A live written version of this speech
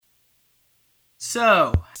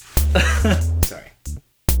So. Sorry.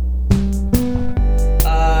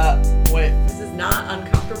 Wait. This is not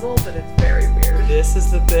uncomfortable, but it's very weird. This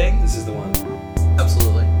is the thing? This is the one.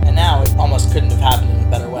 Absolutely. And now it almost couldn't have happened in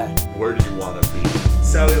a better way. Where do you want to be?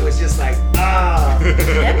 So it was just like, Am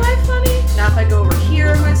I funny? Now if I go over here,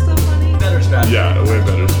 am I still funny? Better strategy. Yeah, way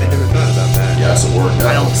better. I never thought about that. Yes, it worked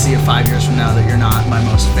I don't see it 5 years from now that you're not my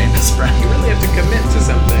most famous friend. You really have to commit to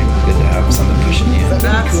something. Good to have something pushing you.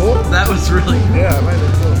 That was really cool. Yeah, it might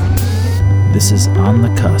have been cool. This is On the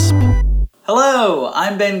Cusp. Hello,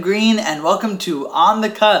 I'm Ben Green, and welcome to On the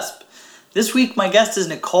Cusp. This week, my guest is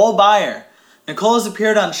Nicole Byer. Nicole has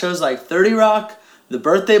appeared on shows like 30 Rock, The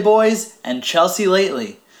Birthday Boys, and Chelsea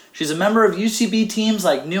Lately. She's a member of UCB teams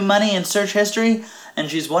like New Money and Search History, and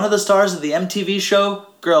she's one of the stars of the MTV show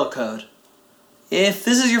Girl Code. If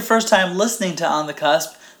this is your first time listening to On the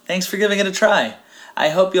Cusp, thanks for giving it a try. I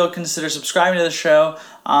hope you'll consider subscribing to the show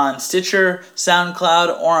on Stitcher,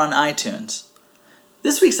 SoundCloud, or on iTunes.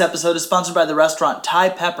 This week's episode is sponsored by the restaurant Thai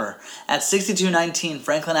Pepper at 6219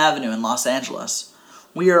 Franklin Avenue in Los Angeles.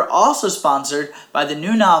 We are also sponsored by the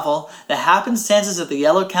new novel, The Happenstances at the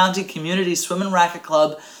Yellow County Community Swim and Racket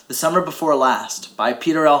Club, The Summer Before Last, by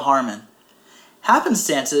Peter L. Harmon.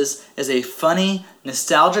 Happenstances is a funny,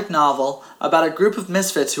 nostalgic novel about a group of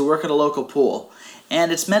misfits who work at a local pool,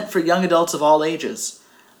 and it's meant for young adults of all ages.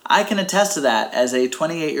 I can attest to that as a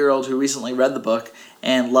 28-year-old who recently read the book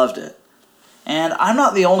and loved it. And I'm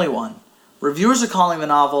not the only one. Reviewers are calling the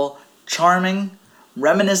novel charming,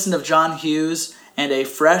 reminiscent of John Hughes, and a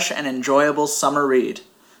fresh and enjoyable summer read.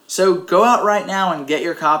 So go out right now and get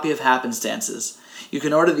your copy of Happenstances. You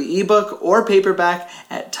can order the ebook or paperback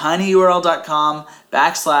at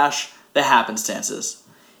tinyurl.com/thehappenstances.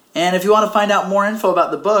 And if you want to find out more info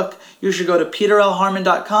about the book, you should go to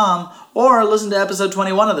peterlharmon.com or listen to episode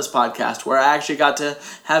 21 of this podcast, where I actually got to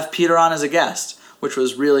have Peter on as a guest, which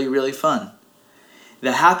was really, really fun.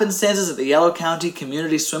 The Happenstances at the Yellow County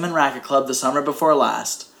Community Swim and Racket Club, The Summer Before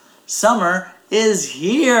Last. Summer is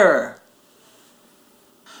here!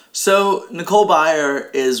 So, Nicole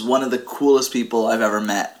Byer is one of the coolest people I've ever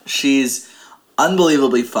met. She's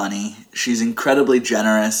unbelievably funny, she's incredibly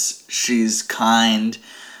generous, she's kind,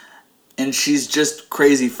 and she's just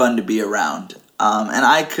crazy fun to be around. And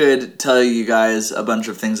I could tell you guys a bunch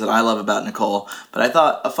of things that I love about Nicole, but I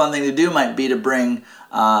thought a fun thing to do might be to bring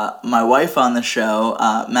my wife on the show,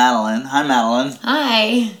 Madeline. Hi, Madeline.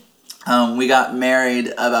 Hi. We got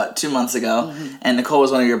married about 2 months ago, and Nicole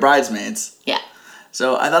was one of your bridesmaids. Yeah.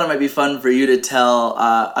 So I thought it might be fun for you to tell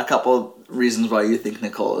a couple reasons why you think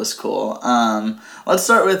Nicole is cool. Let's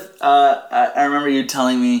start with, I remember you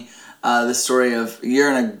telling me the story of you're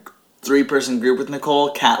in a 3-person group with Nicole,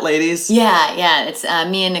 Cat Ladies. Yeah. It's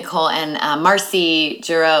me and Nicole and Marcy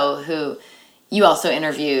Giroux, who you also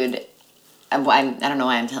interviewed. I don't know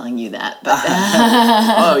why I'm telling you that, but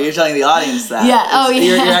oh, you're telling the audience that. Yeah.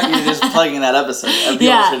 You're just plugging that episode.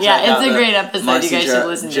 Yeah. It's a great episode. Marcy you guys should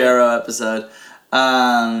listen to Giroux episode.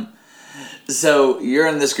 So you're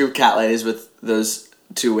in this group, Cat Ladies, with those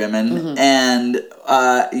 2 women, and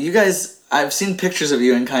you guys. I've seen pictures of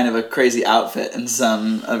you in kind of a crazy outfit in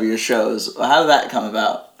some of your shows. How did that come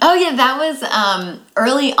about? Oh yeah, that was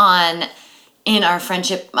early on in our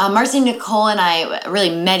friendship. Marcy, Nicole, and I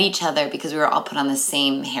really met each other because we were all put on the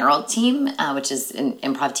same Herald team, which is an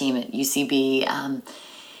improv team at UCB.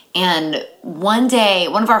 And one day,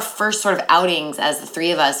 one of our first sort of outings as the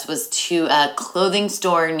 3 of us was to a clothing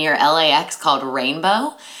store near LAX called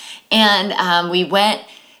Rainbow. And we went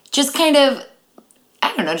just kind of,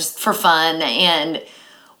 I don't know, just for fun. And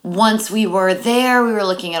once we were there, we were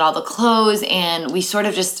looking at all the clothes, and we sort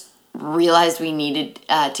of just realized we needed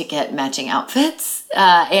to get matching outfits.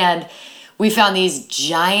 And we found these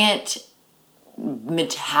giant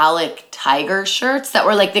metallic tiger shirts that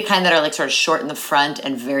were like the kind that are like sort of short in the front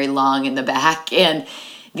and very long in the back. And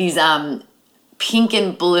these pink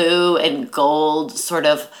and blue and gold sort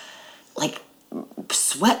of like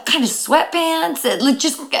sweatpants. It looked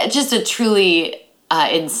just a truly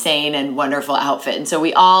insane and wonderful outfit. And so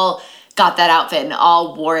we all got that outfit and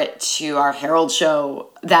all wore it to our Herald show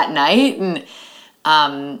that night. And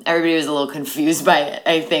everybody was a little confused by it,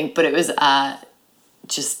 I think, but it was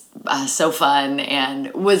just so fun,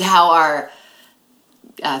 and was how our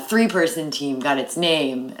 3-person team got its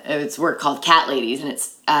name. We're called Cat Ladies, and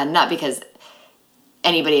it's not because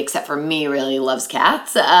anybody except for me really loves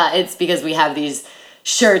cats. It's because we have these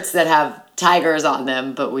shirts that have tigers on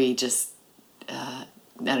them, but we just I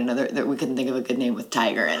don't know, we couldn't think of a good name with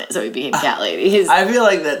tiger in it, so we became Cat Ladies. I feel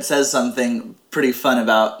like that says something pretty fun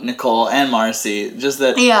about Nicole and Marcy. Just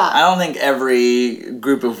that I don't think every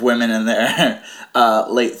group of women in their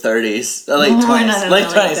late 30s, late 20s, late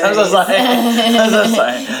 20s. I'm so sorry.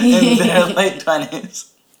 In their late 20s.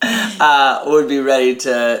 Would be ready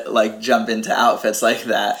to like jump into outfits like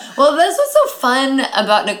that. Well, that's what's so fun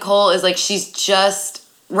about Nicole is like she's just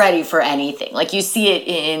ready for anything. Like you see it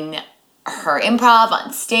in her improv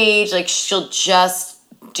on stage. Like she'll just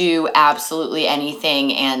do absolutely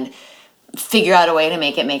anything and figure out a way to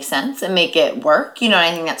make it make sense and make it work. You know, and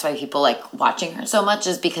I think that's why people like watching her so much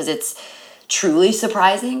is because it's truly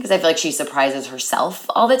surprising. Because I feel like she surprises herself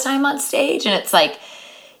all the time on stage, and it's like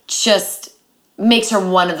just makes her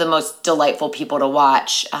one of the most delightful people to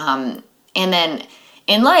watch. And then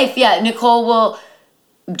in life, Nicole will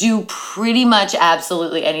do pretty much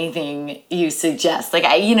absolutely anything you suggest. Like,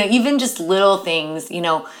 even just little things,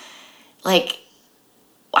 like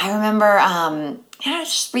I remember,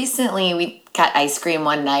 just recently we got ice cream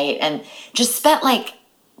one night and just spent like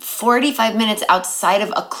 45 minutes outside of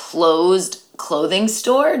a closed clothing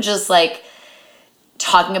store, just like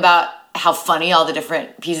talking about how funny all the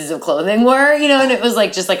different pieces of clothing were, and it was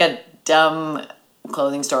like just like a dumb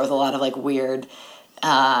clothing store with a lot of like weird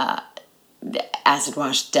acid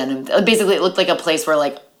wash denim. Basically, it looked like a place where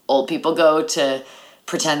like old people go to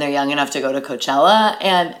pretend they're young enough to go to Coachella.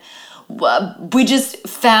 And we just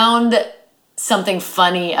found something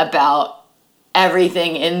funny about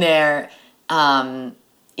everything in there,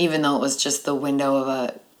 even though it was just the window of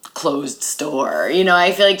a closed store.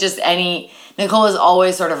 I feel like Nicole is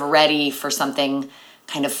always sort of ready for something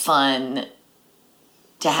kind of fun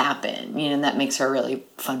to happen, and that makes her a really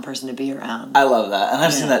fun person to be around. I love that, and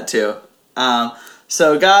I've seen that too.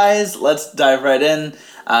 So guys, let's dive right in.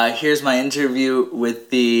 Here's my interview with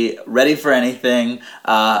the Ready for Anything,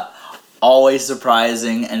 always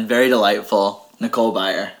surprising and very delightful, Nicole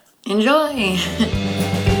Byer. Enjoy!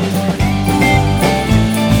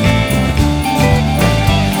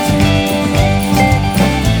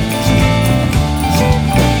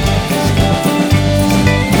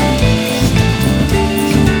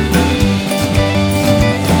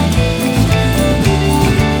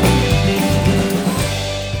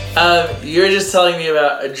 You were just telling me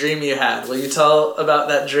about a dream you had. Will you tell about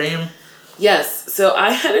that dream? Yes. So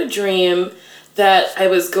I had a dream that I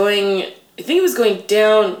was going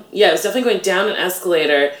down. Yeah, it was definitely going down an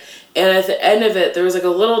escalator. And at the end of it, there was like a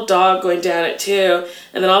little dog going down it too.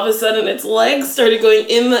 And then all of a sudden, its legs started going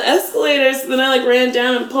in the escalator. So then I like ran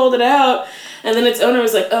down and pulled it out. And then its owner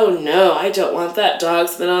was like, "Oh no, I don't want that dog."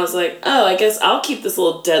 So then I was like, "Oh, I guess I'll keep this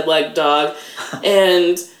little dead leg dog."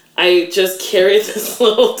 And I just carried this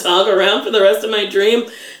little dog around for the rest of my dream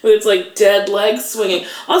with its like dead legs swinging.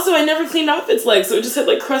 Also, I never cleaned off its legs, so it just had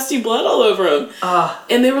like crusty blood all over them.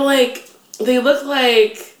 And they looked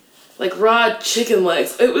like raw chicken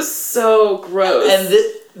legs. It was so gross. And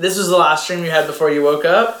this was the last dream you had before you woke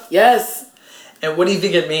up? Yes. And what do you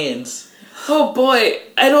think it means? Oh boy,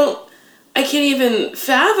 I can't even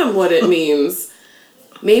fathom what it means.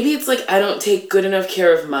 Maybe it's like I don't take good enough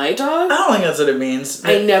care of my dog. I don't think that's what it means.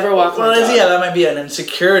 I never walk my dog. Yeah, that might be an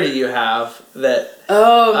insecurity you have that.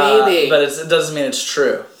 Oh, maybe. But it doesn't mean it's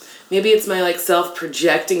true. Maybe it's my like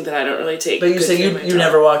self-projecting that I don't really take. But you say you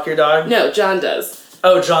never walk your dog? No, John does.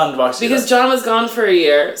 Oh, John walks your dog. Because John was gone for a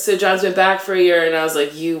year, so John's been back for a year, and I was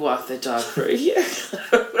like, "You walk the dog for a year."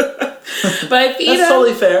 But I feed him. That's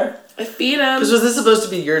totally fair. I feed him. Because was this supposed to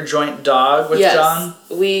be your joint dog with John?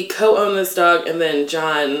 Yes. We co-own this dog, and then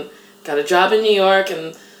John got a job in New York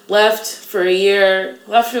and left for a year,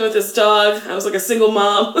 left me with this dog. I was like a single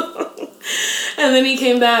mom. And then he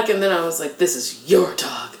came back, and then I was like, "This is your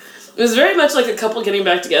dog." It was very much like a couple getting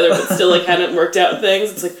back together, but still like hadn't worked out things.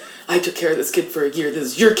 It's like, I took care of this kid for a year. This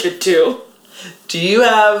is your kid too. Do you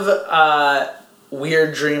have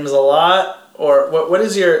weird dreams a lot? Or what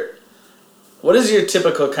is your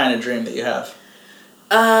typical kind of dream that you have?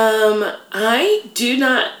 I do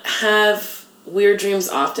not have weird dreams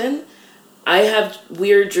often. I have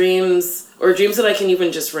weird dreams, or dreams that I can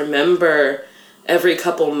even just remember every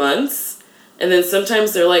couple months. And then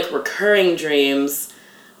sometimes they're like recurring dreams.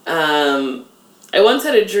 I once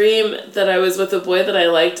had a dream that I was with a boy that I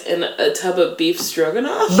liked in a tub of beef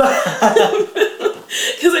stroganoff.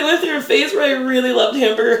 Because I went through a phase where I really loved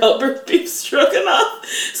Hamburger Helper beef stroganoff.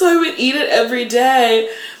 So I would eat it every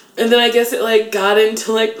day. And then I guess it like got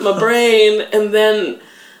into like my brain. And then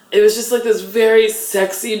it was just like this very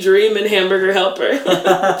sexy dream in Hamburger Helper.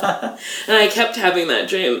 And I kept having that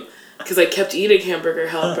dream because I kept eating Hamburger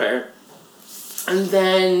Helper. And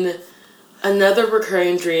then another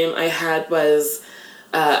recurring dream I had was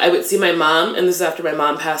I would see my mom, and this is after my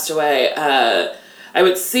mom passed away. I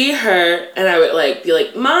would see her and I would like be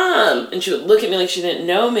like, Mom, and she would look at me like she didn't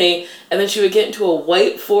know me, and then she would get into a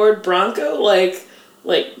white Ford Bronco like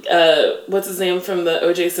what's his name from the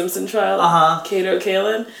O.J. Simpson trial? Kato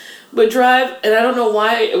Kalin would drive, and I don't know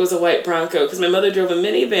why it was a white Bronco, because my mother drove a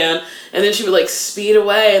minivan, and then she would like speed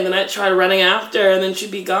away, and then I'd try running after her, and then she'd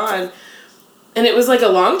be gone. And it was like a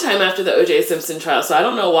long time after the O.J. Simpson trial, so I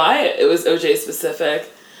don't know why it was O.J. specific,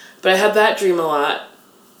 but I had that dream a lot.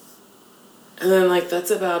 And then like that's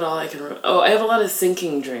about all I can remember. Oh, I have a lot of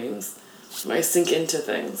sinking dreams, where I sink into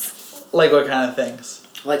things. Like what kind of things?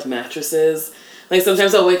 Like mattresses. Like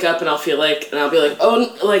sometimes I'll wake up and I'll feel like, and I'll be like,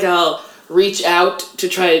 oh, like I'll reach out to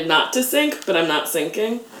try not to sink, but I'm not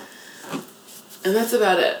sinking. And that's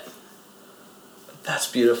about it.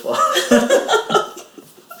 That's beautiful.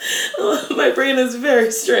 My brain is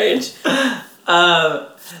very strange.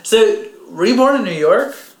 So, were you born in New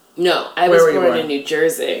York? No, I was born in New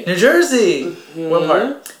Jersey. New Jersey? Mm-hmm. What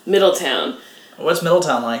part? Middletown. What's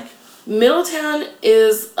Middletown like? Middletown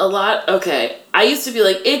is a lot, okay, I used to be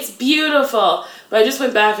like, it's beautiful, but I just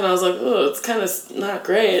went back and I was like, oh, it's kind of not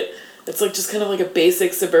great. It's like just kind of like a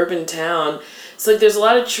basic suburban town. So like there's a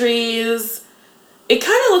lot of trees. It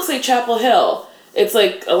kind of looks like Chapel Hill. It's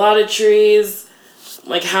like a lot of trees,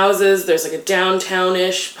 like houses. There's like a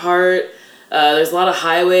downtown-ish part. There's a lot of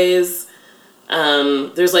highways.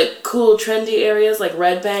 There's like cool trendy areas like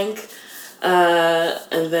Red Bank.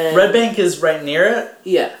 And then... Red Bank is right near it?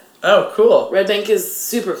 Yeah. Oh, cool. Red Bank is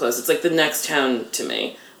super close. It's like the next town to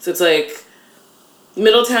me. So it's like...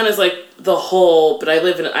 Middletown is like the whole, but I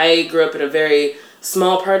grew up in a very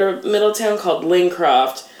small part of Middletown called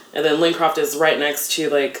Lincroft, and then Lincroft is right next to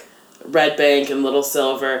like Red Bank and Little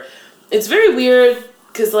Silver. It's very weird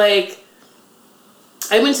because like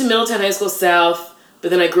I went to Middletown High School South, but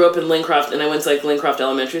then I grew up in Lincroft and I went to like Lincroft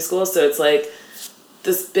Elementary School, so it's like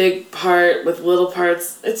this big part with little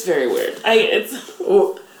parts. It's very weird.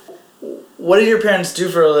 What did your parents do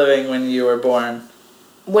for a living when you were born?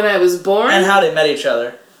 When I was born? And how they met each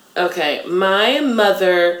other? Okay, my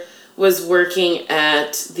mother was working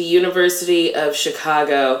at the University of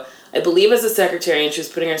Chicago, I believe as a secretary, and she was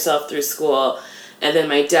putting herself through school. And then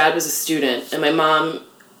my dad was a student, and my mom,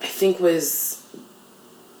 I think, was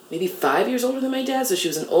maybe 5 years older than my dad, so she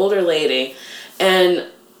was an older lady. And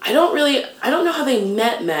I don't know how they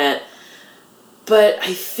met, but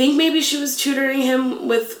I think maybe she was tutoring him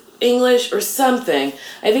with English or something.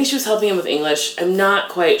 I think she was helping him with English. I'm not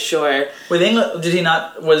quite sure. With English,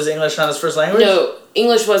 was English not his first language? No,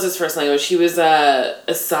 English was his first language. He was a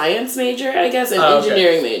science major, I guess, an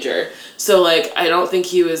engineering major. So, like, I don't think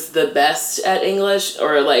he was the best at English,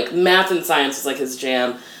 or, like, math and science was, like, his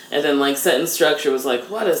jam. And then, like, sentence structure was, like,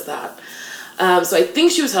 what is that? So I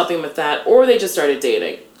think she was helping him with that, or they just started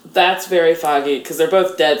dating. That's very foggy, because they're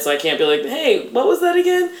both dead, so I can't be like, hey, what was that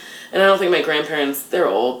again? And I don't think my grandparents, they're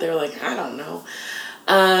old. They're like, I don't know.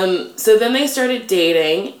 So then they started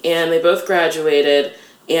dating, and they both graduated,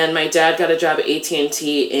 and my dad got a job at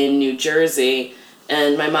AT&T in New Jersey,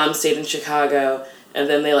 and my mom stayed in Chicago, and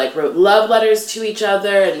then they, like, wrote love letters to each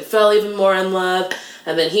other and fell even more in love,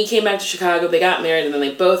 and then he came back to Chicago, they got married, and then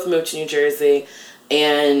they both moved to New Jersey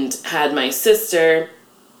and had my sister.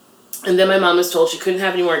 And then my mom was told she couldn't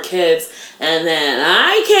have any more kids, and then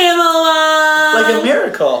I came along. Like a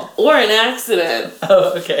miracle. Or an accident.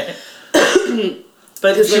 Oh, okay.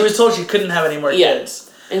 But she was told she couldn't have any more kids.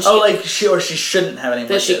 And she shouldn't have any more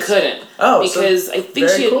kids. That she couldn't. Oh, because so I think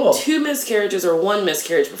she had 2 miscarriages or 1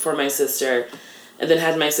 miscarriage before my sister, and then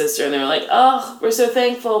had my sister, and they were like, oh, we're so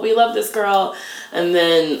thankful, we love this girl. And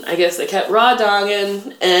then I guess they kept raw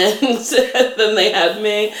donging, and then they had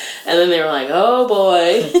me, and then they were like, oh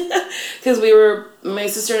boy. Because my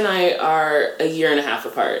sister and I are a year and a half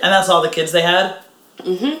apart. And that's all the kids they had?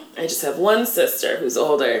 Mm-hmm. I just have one sister who's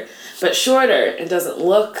older, but shorter, and doesn't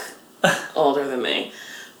look older than me.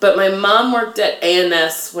 But my mom worked at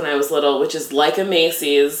A&S when I was little, which is like a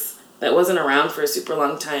Macy's that wasn't around for a super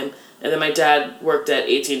long time. And then my dad worked at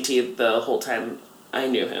AT&T the whole time I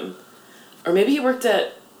knew him. Or maybe he worked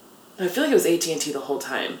at... I feel like it was AT&T the whole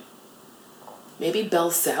time. Maybe Bell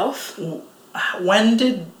South? When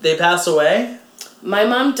did they pass away? My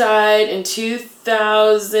mom died in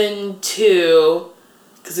 2002,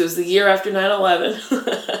 because it was the year after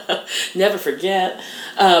 9/11. Never forget.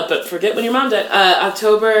 But forget when your mom died.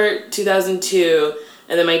 October 2002,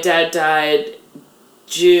 and then my dad died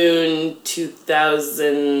June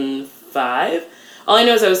 2005. All I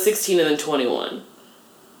know is I was 16 and then 21.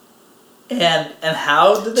 And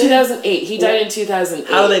how did they... 2008. He died in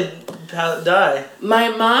 2008. How did they die? My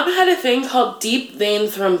mom had a thing called deep vein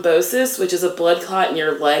thrombosis, which is a blood clot in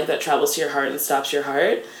your leg that travels to your heart and stops your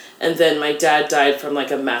heart. and then my dad died from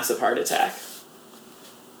like a massive heart attack.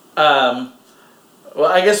 Well,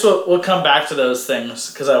 I guess we'll come back to those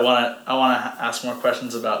things because I want to ask more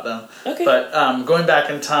questions about them. Okay. But going back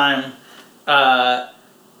in time,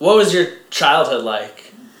 what was your childhood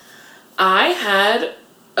like? I had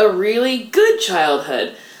a really good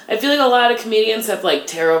childhood. I feel like a lot of comedians have like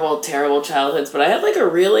terrible childhoods, but I had like a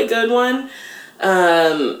really good one.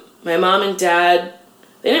 My mom and dad,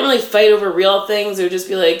 they didn't really fight over real things. They would just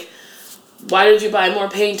be like, why did you buy more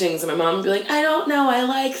paintings? And my mom would be like, I don't know, I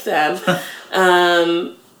like them.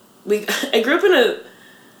 I grew up in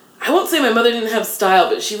I won't say my mother didn't have style,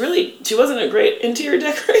 but she wasn't a great interior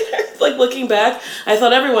decorator. Like looking back, I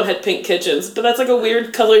thought everyone had pink kitchens, but that's like a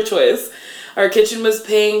weird color choice. Our kitchen was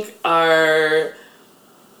pink, our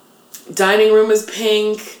dining room was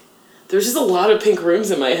pink. There's just a lot of pink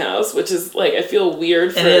rooms in my house, which is like, I feel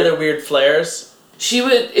weird for... Any other weird flares? She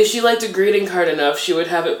would, if she liked a greeting card enough, she would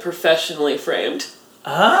have it professionally framed.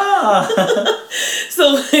 Ah!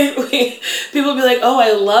 So like, people would be like, oh,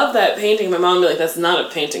 I love that painting. My mom would be like, that's not a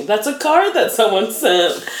painting. That's a card that someone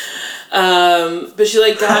sent. But she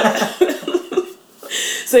like got...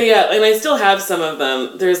 So yeah, and I still have some of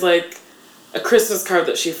them. There's like a Christmas card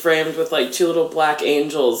that she framed with like 2 little black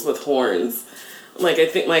angels with horns. Like, I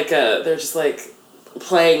think like they're just like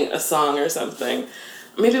playing a song or something.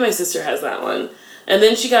 Maybe my sister has that one. And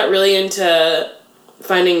then she got really into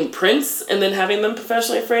finding prints and then having them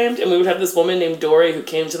professionally framed. And we would have this woman named Dory who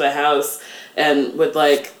came to the house and would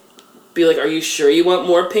like be like, are you sure you want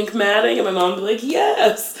more pink matting? And my mom would be like,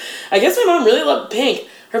 yes. I guess my mom really loved pink.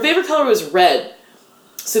 Her favorite color was red.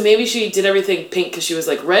 So maybe she did everything pink because she was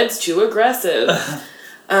like, red's too aggressive.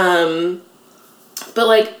 But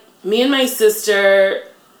like, me and my sister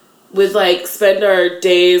would like spend our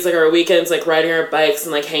days, like our weekends, like riding our bikes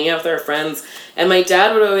and like hanging out with our friends. And my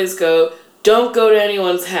dad would always go, don't go to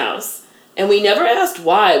anyone's house. And we never asked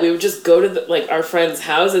why. We would just go to like our friends'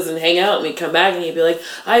 houses and hang out. And we'd come back and he'd be like,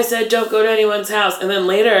 I said don't go to anyone's house. And then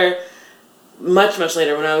later, much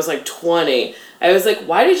later, when I was like 20, I was like,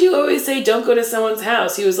 why did you always say don't go to someone's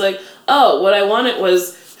house? He was like, oh, what I wanted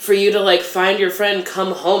was for you to like find your friend,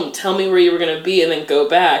 come home, tell me where you were going to be, and then go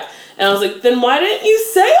back. And I was like, then why didn't you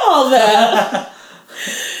say all that?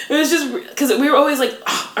 It was just because we were always like,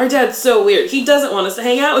 oh, our dad's so weird. He doesn't want us to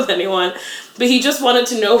hang out with anyone, but he just wanted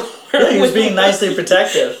to know where he was being nicely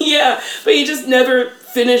protective. Yeah, but he just never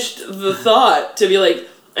finished the thought to be like,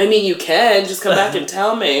 I mean, you can just come back and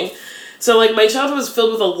tell me. So like my childhood was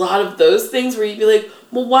filled with a lot of those things where you'd be like,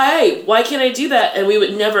 well, why? Why can't I do that? And we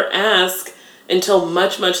would never ask until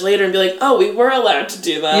much later and be like, oh, we were allowed to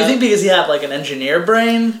do that. You think because he had like an engineer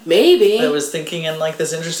brain? Maybe. That was thinking in like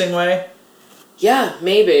this interesting way? Yeah,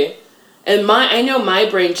 maybe. And I know my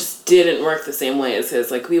brain just didn't work the same way as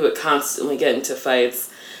his. Like we would constantly get into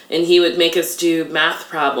fights and he would make us do math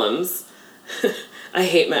problems. I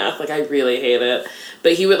hate math, like I really hate it.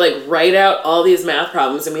 But he would like write out all these math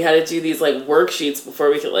problems and we had to do these like worksheets before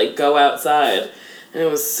we could like go outside. And it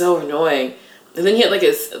was so annoying. And then he had like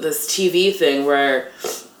this TV thing where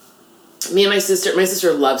me and my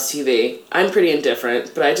sister loves TV. I'm pretty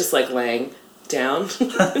indifferent, but I just like laying down.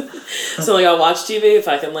 So like I'll watch TV if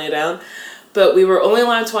I can lay down. But we were only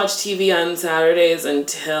allowed to watch TV on Saturdays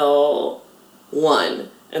until 1.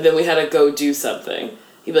 And then we had to go do something.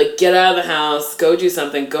 He'd be like, get out of the house, go do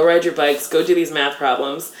something, go ride your bikes, go do these math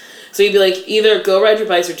problems. So he'd be like, either go ride your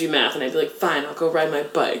bikes or do math. And I'd be like, fine, I'll go ride my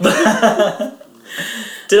bike.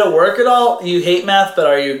 Did it work at all? You hate math, but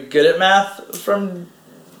are you good at math from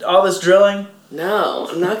all this drilling? No,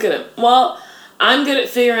 I'm not good at... Well, I'm good at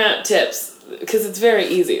figuring out tips because it's very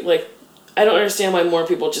easy. Like, I don't understand why more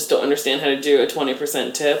people just don't understand how to do a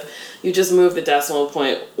 20% tip. You just move the decimal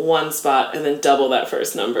point 1 spot and then double that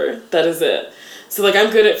first number. That is it. So, like,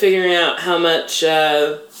 I'm good at figuring out how much,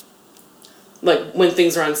 like, when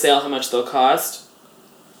things are on sale, how much they'll cost.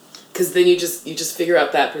 Because then you just figure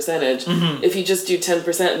out that percentage. Mm-hmm. If you just do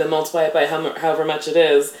 10% and then multiply it by however much it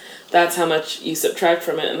is, that's how much you subtract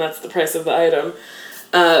from it, and that's the price of the item.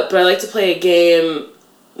 But I like to play a game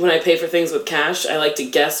when I pay for things with cash. I like to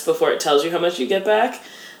guess before it tells you how much you get back.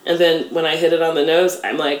 And then when I hit it on the nose,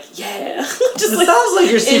 I'm like, yeah. Just it like, sounds like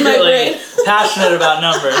you're secretly passionate about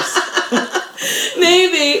numbers.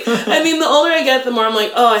 Maybe. I mean, the older I get, the more I'm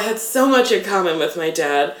like, oh, I had so much in common with my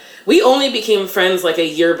dad. We only became friends like a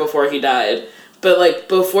year before he died. But like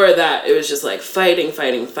before that, it was just like fighting.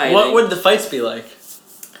 What would the fights be like?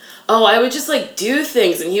 Oh, I would just like do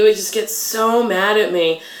things and he would just get so mad at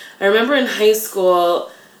me. I remember in high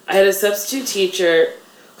school, I had a substitute teacher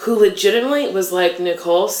who legitimately was like,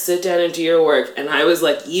 Nicole, sit down and do your work. And I was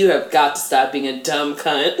like, you have got to stop being a dumb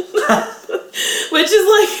cunt. Which is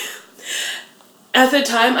like... at the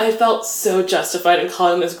time, I felt so justified in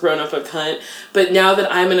calling this grown-up a cunt, but now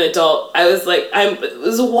that I'm an adult, I was like, it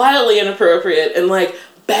was wildly inappropriate and, like,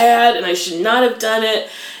 bad, and I should not have done it,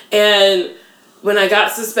 and when I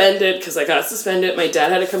got suspended, because I got suspended, my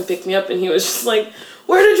dad had to come pick me up, and he was just like,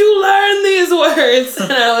 where did you learn these words?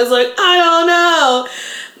 And I was like, I don't know.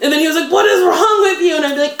 And then he was like, what is wrong with you? And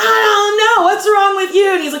I'd be like, I don't know. What's wrong with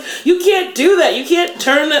you? And he's like, you can't do that. You can't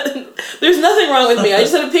turn that. There's nothing wrong with me. I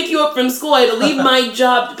just had to pick you up from school. I had to leave my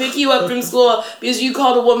job to pick you up from school because you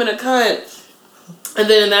called a woman a cunt. And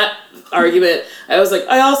then in that argument, I was like,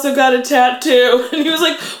 I also got a tattoo. And he was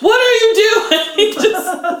like, what are you doing?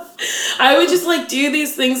 I would just, like, do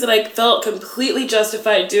these things that I felt completely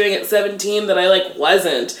justified doing at 17 that I, like,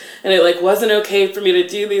 wasn't. And it, like, wasn't okay for me to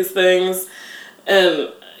do these things.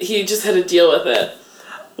 And he just had to deal with it.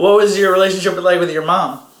 What was your relationship like with your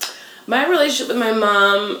mom? My relationship with my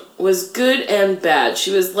mom was good and bad.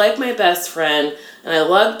 She was like my best friend, and I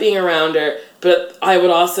loved being around her, but I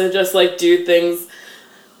would also just, like, do things,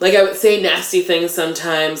 like, I would say nasty things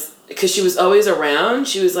sometimes, because she was always around.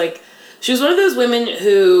 She was one of those women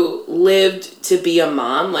who lived to be a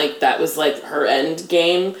mom, like, that was, like, her end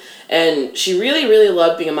game, and she really, really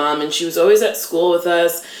loved being a mom, and she was always at school with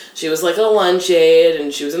us. She was, like, a lunch aide,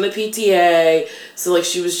 and she was in the PTA, so, like,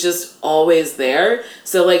 she was just always there.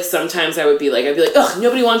 So, like, sometimes I'd be like, ugh,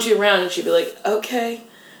 nobody wants you around, and she'd be like, okay,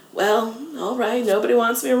 well, all right, nobody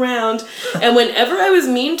wants me around. And whenever I was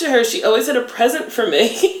mean to her, she always had a present for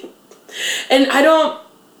me. And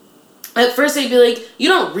at first I'd be like, you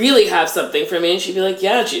don't really have something for me, and she'd be like,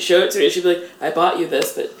 yeah, and she'd show it to me, and she'd be like, I bought you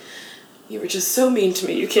this, but you were just so mean to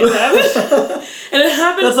me, you can't have it. And it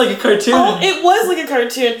happened. That's like a cartoon. It was like a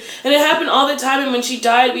cartoon. And it happened all the time. And when she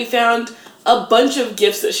died, we found a bunch of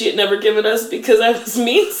gifts that she had never given us because I was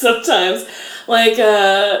mean sometimes. Like,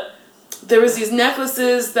 there was these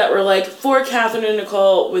necklaces that were, like, for Catherine and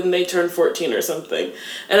Nicole when they turned 14 or something.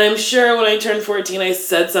 And I'm sure when I turned 14, I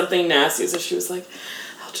said something nasty. So she was like,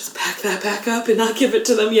 I'll just pack that back up and not give it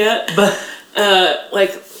to them yet. But,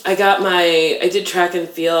 like, I did track and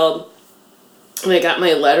field. And I got my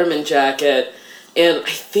Letterman jacket, and I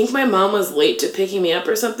think my mom was late to picking me up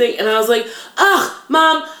or something, and I was like, ugh,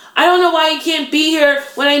 Mom, I don't know why you can't be here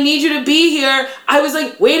when I need you to be here. I was,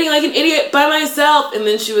 like, waiting like an idiot by myself. And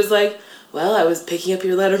then she was like, well, I was picking up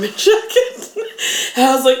your Letterman jacket. And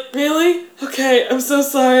I was like, really? Okay, I'm so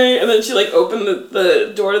sorry. And then she, like, opened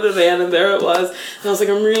the door to the van, and there it was. And I was like,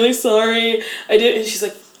 I'm really sorry. I did. And she's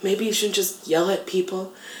like, maybe you shouldn't just yell at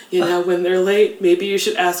people. You know, when they're late, maybe you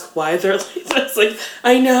should ask why they're late. I was like,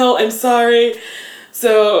 I know, I'm sorry.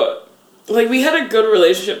 So, like, we had a good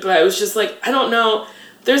relationship, but I was just like, I don't know.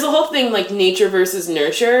 There's a whole thing, like, nature versus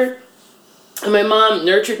nurture. And my mom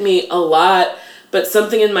nurtured me a lot, but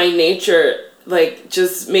something in my nature, like,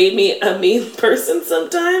 just made me a mean person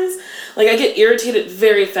sometimes. Like, I get irritated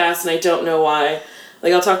very fast, and I don't know why.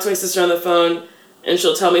 Like, I'll talk to my sister on the phone, and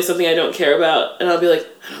she'll tell me something I don't care about, and I'll be like,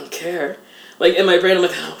 I don't care. Like, in my brain, I'm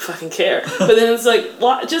like, I don't fucking care. But then it's like,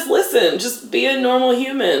 well, just listen. Just be a normal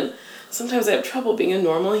human. Sometimes I have trouble being a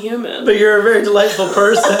normal human. But you're a very delightful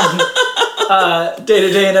person, day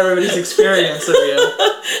to day in everybody's experience of you.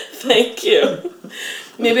 Thank you.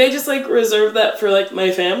 Maybe I just, like, reserve that for, like,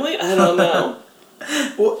 my family? I don't know.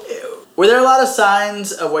 Were there a lot of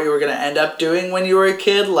signs of what you were going to end up doing when you were a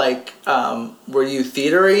kid? Like, were you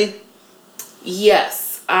theatery?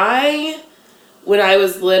 Yes. When I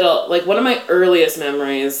was little, like, one of my earliest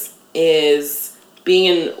memories is being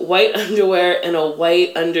in white underwear and a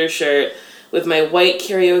white undershirt with my white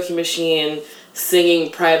karaoke machine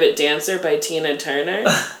singing Private Dancer by Tina Turner.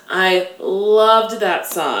 I loved that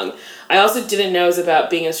song. I also didn't know it was about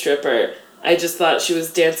being a stripper. I just thought she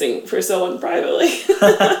was dancing for someone privately.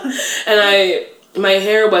 And my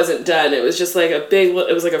hair wasn't done. It was just like it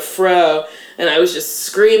was like a fro, and I was just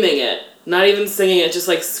screaming it. Not even singing it, just,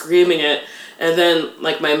 like, screaming it. And then,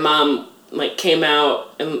 like, my mom, like, came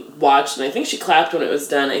out and watched, and I think she clapped when it was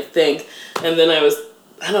done, I think. And then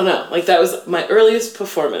I don't know, like, that was my earliest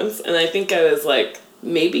performance, and I think I was, like,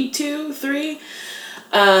 maybe 2, 3.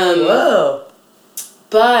 Whoa.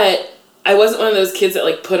 But I wasn't one of those kids that,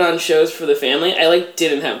 like, put on shows for the family. I, like,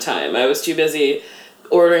 didn't have time. I was too busy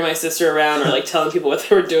ordering my sister around or, like, telling people what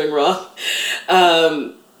they were doing wrong.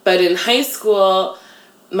 But in high school,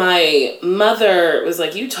 my mother was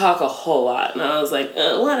like, you talk a whole lot. And I was like,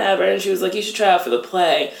 whatever. And she was like, you should try out for the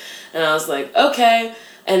play. And I was like, okay.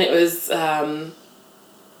 And it was a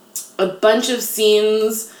bunch of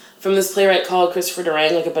scenes from this playwright called Christopher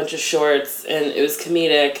Durang, like a bunch of shorts. And it was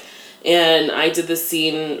comedic. And I did this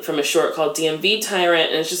scene from a short called DMV Tyrant,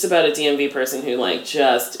 and it's just about a DMV person who, like,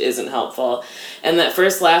 just isn't helpful. And that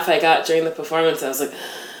first laugh I got during the performance, I was like,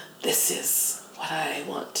 this is what I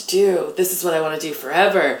want to do. This is what I want to do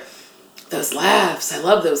forever. Those laughs. I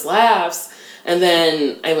love those laughs. And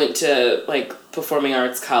then I went to, like, performing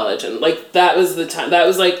arts college, and, like, that was the time. That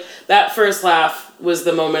was, like, that first laugh was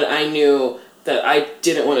the moment I knew that I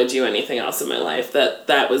didn't want to do anything else in my life,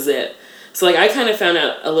 that was it. So, like, I kind of found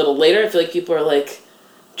out a little later. I feel like people are, like,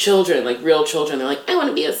 children, like, real children. They're like, I want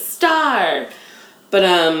to be a star. But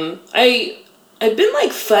I've been,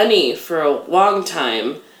 like, funny for a long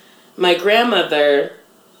time. My grandmother,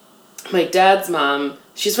 my dad's mom,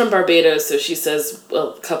 she's from Barbados, so she says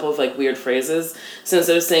a couple of, like, weird phrases. So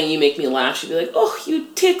instead of saying, you make me laugh, she'd be like, oh, you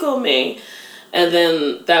tickle me. And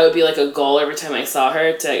then that would be, like, a goal every time I saw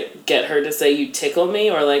her to get her to say, you tickle me,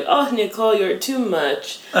 or, like, oh, Nicole, you're too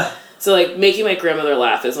much. So, like, making my grandmother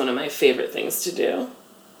laugh is one of my favorite things to do.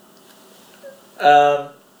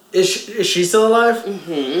 Is she still alive?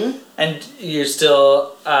 Mm-hmm. And you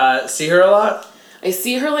still see her a lot? I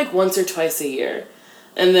see her, like, once or twice a year.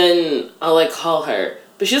 And then I'll, like, call her.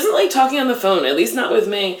 But she doesn't like talking on the phone, at least not with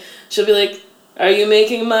me. She'll be like, are you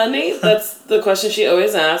making money? That's the question she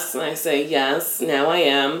always asks. And I say, yes, now I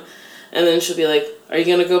am. And then she'll be like, are you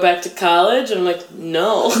going to go back to college? And I'm like,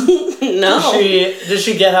 no. No. Does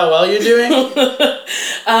she get how well you're doing?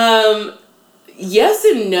 Yes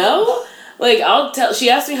and no. Like, she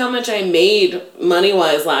asked me how much I made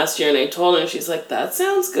money-wise last year, and I told her, and she's like, that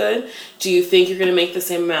sounds good. Do you think you're going to make the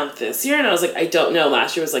same amount this year? And I was like, I don't know.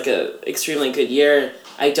 Last year was, like, a extremely good year.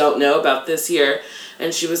 I don't know about this year.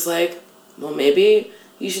 And she was like, well, maybe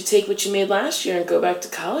you should take what you made last year and go back to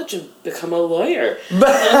college and become a lawyer.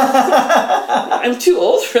 I'm too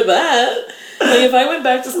old for that. Like, if I went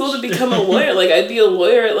back to school to become a lawyer, like, I'd be a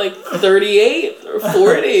lawyer at, like, 38 or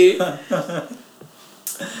 40.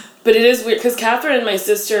 But it is weird, because Catherine, my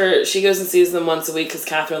sister, she goes and sees them once a week, because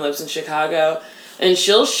Catherine lives in Chicago, and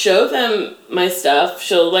she'll show them my stuff.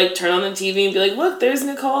 She'll, like, turn on the TV and be like, look, there's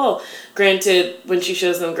Nicole. Granted, when she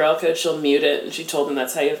shows them Girl Code, she'll mute it, and she told them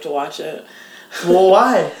that's how you have to watch it. Well,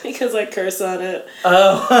 why? Because I curse on it.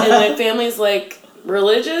 Oh. And my family's, like,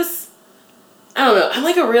 religious. I don't know. I'm,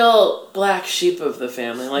 like, a real black sheep of the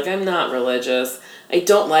family. Like, I'm not religious. I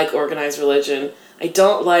don't like organized religion. I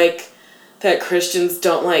don't like that Christians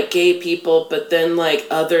don't like gay people, but then, like,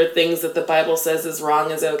 other things that the Bible says is wrong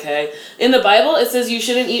is okay. In the Bible, it says you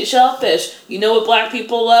shouldn't eat shellfish. You know what black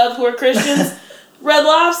people love who are Christians? Red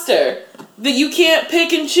Lobster. That you can't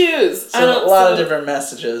pick and choose. So a lot of different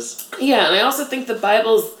messages. Yeah, and I also think the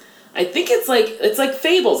Bible's, I think it's like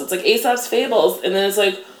fables. It's like Aesop's fables. And then it's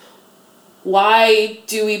like, why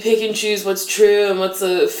do we pick and choose what's true and what's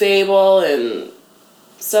a fable and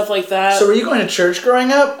stuff like that? So were you going to church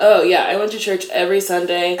growing up? Oh, yeah. I went to church every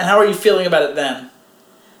Sunday. And how were you feeling about it then?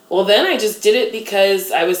 Well, then I just did it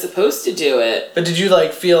because I was supposed to do it. But did you,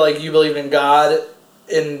 like, feel like you believed in God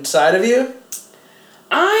inside of you?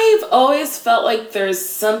 I've always felt like there's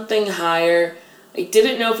something higher. I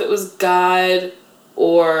didn't know if it was God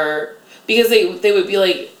or... Because they would be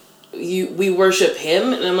like, we worship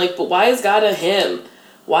him. And I'm like, but why is God a him?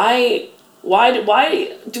 Why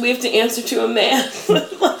do we have to answer to a man?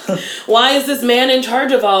 Why is this man in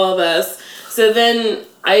charge of all of us? So then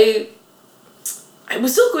I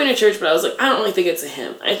was still going to church, but I was like, I don't really think it's a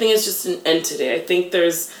him. I think it's just an entity. I think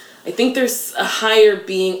there's a higher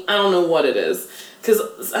being. I don't know what it is.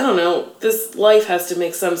 Because, I don't know, this life has to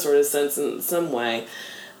make some sort of sense in some way.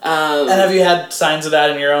 And have you had signs of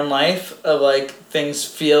that in your own life? Of, like, things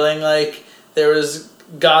feeling like there was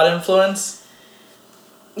God influence?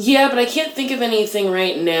 Yeah, but I can't think of anything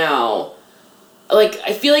right now. Like,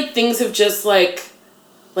 I feel like things have just, like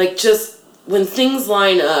just, when things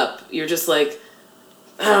line up, you're just like,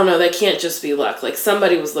 I don't know, that can't just be luck. Like,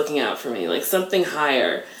 somebody was looking out for me. Like, something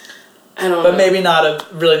higher. I don't know. But maybe not a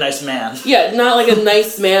really nice man. Yeah, not like a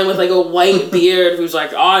nice man with, like, a white beard who's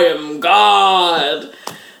like, I am God.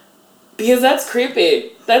 Because that's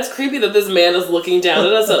creepy. That's creepy that this man is looking down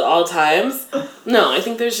at us at all times. No, I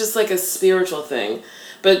think there's just, like, a spiritual thing.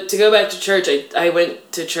 But to go back to church, I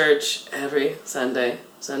went to church every Sunday.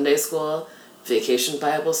 Sunday school, vacation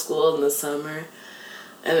Bible school in the summer.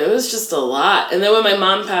 And it was just a lot. And then when my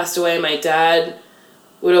mom passed away, my dad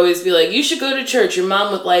would always be like, you should go to church, your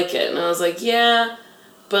mom would like it. And I was like, yeah,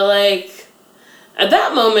 but, like, at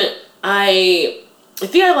that moment, I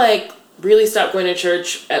think I, like, really stopped going to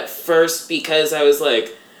church at first because I was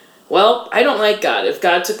like, well, I don't like God. If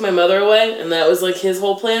God took my mother away and that was, like, his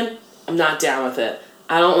whole plan, I'm not down with it.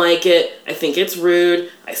 I don't like it. I think it's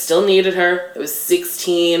rude. I still needed her. I was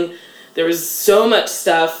 16. there was so much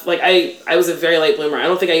stuff. Like, I was a very late bloomer. I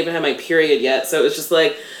don't think I even had my period yet. So it was just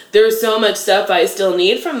like, there was so much stuff I still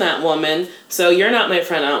need from that woman. So you're not my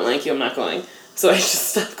friend. I don't like you. I'm not going. So I just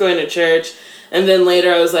stopped going to church. And then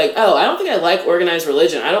later I was like, oh, I don't think I like organized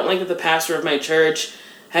religion. I don't like that the pastor of my church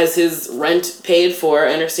has his rent paid for.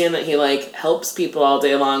 I understand that he, like, helps people all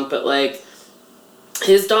day long. But, like,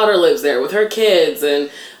 his daughter lives there with her kids, and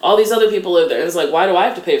all these other people live there. And it's like, why do I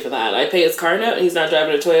have to pay for that? I pay his car note, and he's not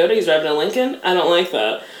driving a Toyota, he's driving a Lincoln? I don't like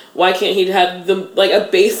that. Why can't he have a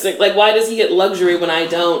basic, like, why does he get luxury when I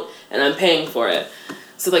don't, and I'm paying for it?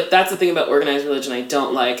 So, like, that's the thing about organized religion I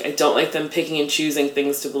don't like. I don't like them picking and choosing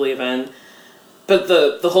things to believe in. But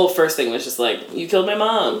the whole first thing was just like, you killed my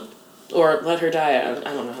mom, or let her die. I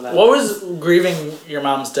don't know how that What was grieving your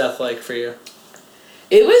mom's death like for you?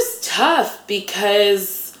 It was tough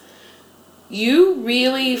because you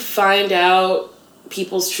really find out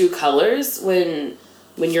people's true colors when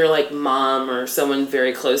your, like, mom or someone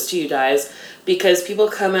very close to you dies, because people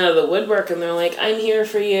come out of the woodwork and they're like, I'm here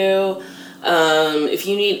for you. If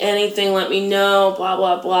you need anything, let me know, blah,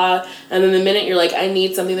 blah, blah. And then the minute you're like, I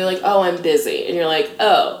need something, they're like, oh, I'm busy. And you're like,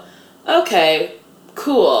 oh, okay,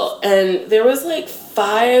 cool. And there was, like,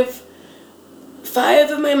 five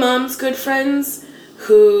of my mom's good friends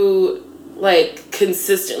who, like,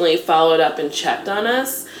 consistently followed up and checked on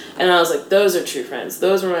us. And I was like, those are true friends.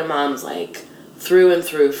 Those were my mom's, like, through and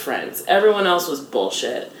through friends. Everyone else was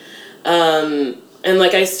bullshit. And,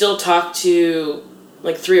 like, I still talk to,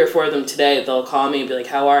 like, 3 or 4 of them today. They'll call me and be like,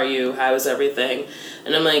 how are you? How is everything?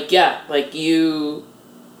 And I'm like, yeah, like, you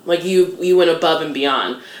went above and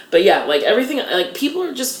beyond. But yeah, like, everything, like, people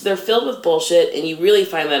are just, they're filled with bullshit, and you really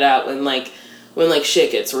find that out when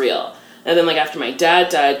shit gets real. And then, like, after my dad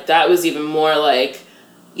died, that was even more like,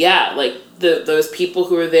 yeah, like, those people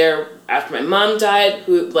who were there after my mom died,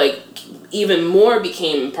 who, like, even more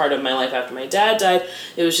became part of my life after my dad died.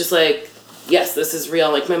 It was just like, yes, this is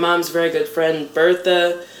real. Like, my mom's very good friend,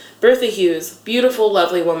 Bertha Hughes, beautiful,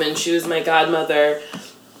 lovely woman. She was my godmother.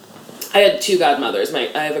 I had 2 godmothers. I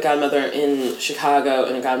have a godmother in Chicago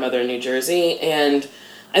and a godmother in New Jersey, and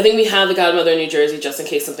I think we had the godmother in New Jersey just in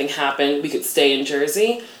case something happened. We could stay in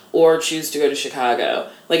Jersey or choose to go to Chicago,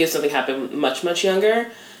 like, if something happened much, much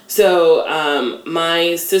younger. So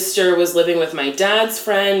my sister was living with my dad's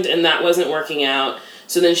friend, and that wasn't working out.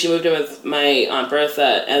 So then she moved in with my Aunt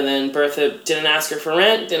Bertha, and then Bertha didn't ask her for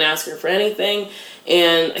rent, didn't ask her for anything,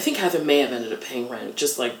 and I think Catherine may have ended up paying rent,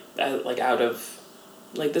 just, like out of,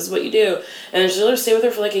 like, this is what you do. And she let her stay with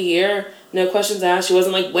her for, like, a year, no questions asked. She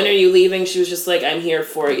wasn't like, when are you leaving? She was just like, I'm here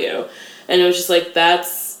for you. And it was just like,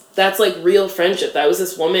 that's like real friendship. That was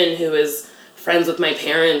this woman who was friends with my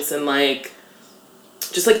parents and, like,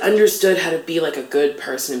 just, like, understood how to be, like, a good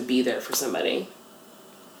person and be there for somebody.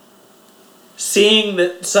 Seeing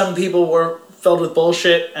that some people were filled with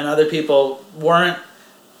bullshit and other people weren't,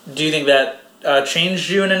 do you think that changed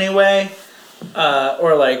you in any way?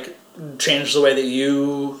 Or, like, changed the way that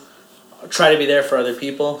you try to be there for other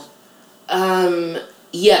people?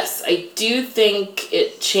 Yes, I do think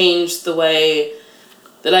it changed the way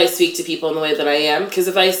that I speak to people and the way that I am. Because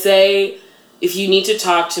if you need to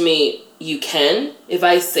talk to me, you can. If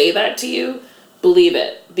I say that to you, believe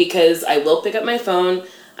it. Because I will pick up my phone.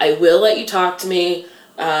 I will let you talk to me.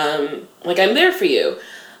 Like, I'm there for you.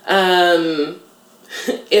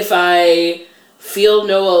 If I feel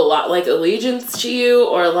allegiance to you,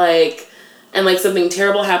 or, like, and, like, something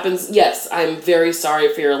terrible happens, yes, I'm very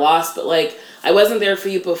sorry for your loss, but, like, I wasn't there for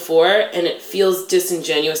you before, and it feels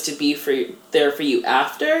disingenuous to be there for you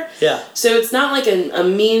after. Yeah. So it's not, like, a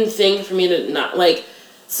mean thing for me to not, like,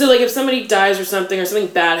 so, like, if somebody dies or something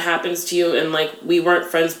bad happens to you, and, like, we weren't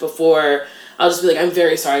friends before, I'll just be like, I'm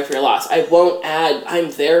very sorry for your loss. I won't add,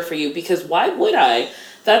 I'm there for you, because why would I?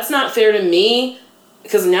 That's not fair to me,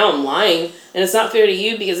 because now I'm lying, and it's not fair to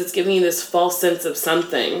you because it's giving you this false sense of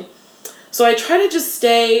something. So I try to just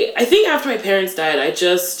stay, I think after my parents died, I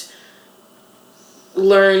just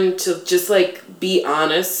learned to just, like, be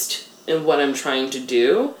honest in what I'm trying to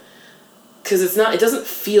do, because it doesn't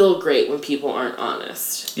feel great when people aren't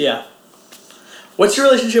honest. Yeah. What's your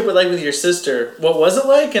relationship with your sister? What was it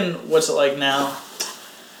like, and what's it like now?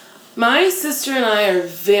 My sister and I are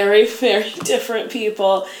very, very different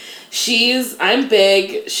people. I'm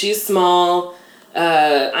big, she's small,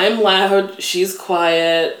 I'm loud, she's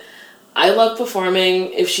quiet. I love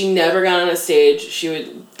performing. If she never got on a stage, she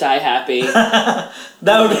would die happy. that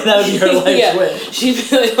would be her life's wish. She'd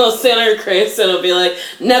be like, I'll stand on her gravestone and be like,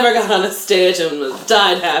 never got on a stage and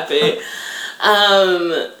died happy.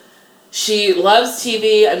 She loves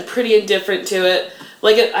TV. I'm pretty indifferent to it.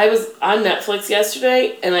 Like, I was on Netflix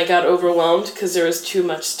yesterday, and I got overwhelmed because there was too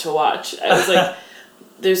much to watch. I was like,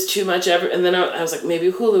 there's too much and then I was like,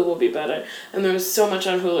 maybe Hulu will be better. And there was so much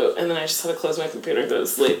on Hulu, and then I just had to close my computer and go to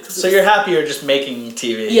sleep. So you're happy you're just making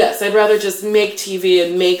TV? Yes, I'd rather just make TV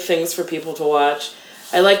and make things for people to watch.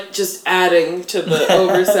 I like just adding to the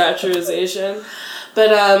oversaturation.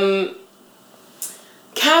 But,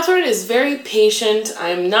 Catherine is very patient.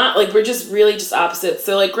 I'm not, like, we're just really just opposites.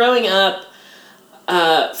 So, like, growing up,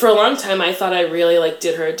 for a long time, I thought I really, like,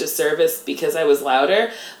 did her a disservice because I was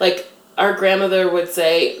louder. Like, our grandmother would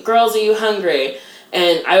say, girls, are you hungry?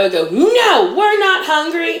 And I would go, no, we're not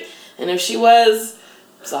hungry. And if she was,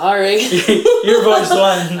 sorry. Your voice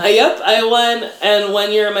won. Yep, I won. And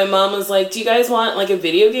one year my mom was like, do you guys want, like, a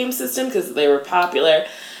video game system? Because they were popular.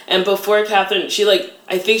 And before Catherine, she, like,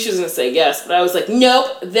 I think she was going to say yes, but I was like,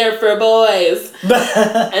 nope, they're for boys. And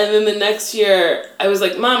then the next year, I was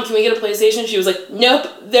like, Mom, can we get a PlayStation? She was like, nope,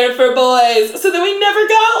 they're for boys. So then we never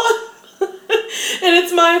got one. And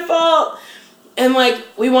it's my fault. And, like,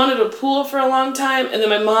 we wanted a pool for a long time, and then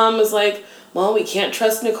my mom was like, well, we can't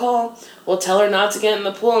trust Nicole. We'll tell her not to get in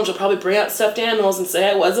the pool, and she'll probably bring out stuffed animals and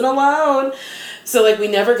say I wasn't alone. So, like, we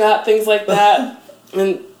never got things like that.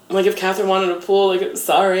 And, like, if Catherine wanted a pool, like,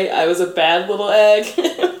 sorry, I was a bad little egg.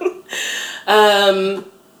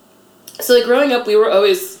 So, like, growing up, we were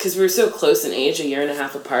always, because we were so close in age, 1.5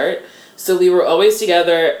 years apart, so we were always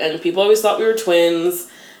together, and people always thought we were twins,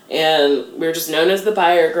 and we were just known as the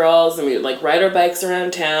Buyer Girls, and we would, like, ride our bikes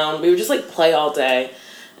around town. We would just, like, play all day.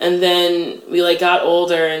 And then we, like, got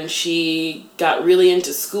older, and she got really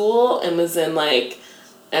into school and was in, like,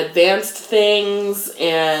 advanced things,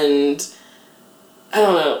 and I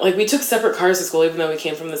don't know, like, we took separate cars to school even though we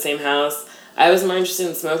came from the same house. I was more interested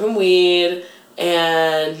in smoking weed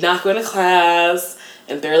and not going to class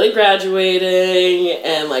and barely graduating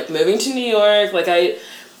and, like, moving to New York. Like,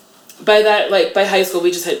 by high school,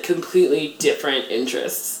 we just had completely different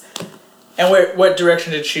interests. And what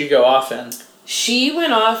direction did she go off in? She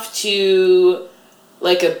went off to,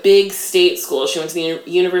 like, a big state school. She went to the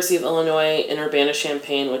University of Illinois in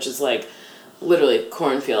Urbana-Champaign, which is, like, literally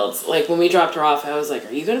cornfields. Like, when we dropped her off, I was like,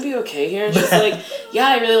 are you going to be okay here? And she's like, yeah,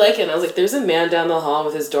 I really like it. And I was like, there's a man down the hall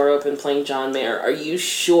with his door open playing John Mayer. Are you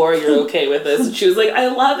sure you're okay with this? And she was like, I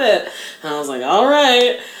love it. And I was like, all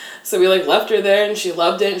right. So we, like, left her there, and she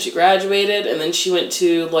loved it, and she graduated, and then she went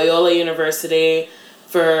to Loyola University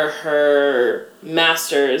for her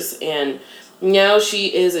master's, and now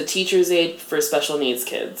she is a teacher's aide for special needs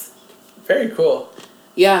kids. Very cool.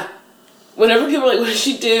 Yeah. Whenever people are like, what does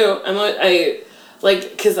she do?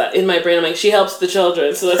 Because in my brain, I'm like, she helps the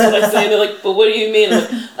children. So that's what I say. They're like, but what do you mean? I'm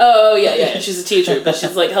like, oh, yeah, she's a teacher, but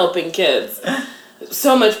she's, like, helping kids.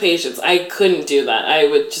 So much patience. I couldn't do that. I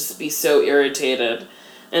would just be so irritated.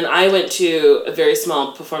 And I went to a very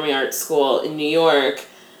small performing arts school in New York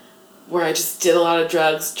where I just did a lot of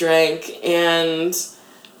drugs, drank, and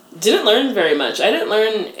didn't learn very much. I didn't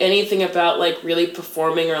learn anything about, like, really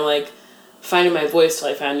performing or, like, finding my voice till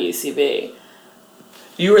I found UCB.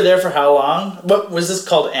 You were there for how long? What was this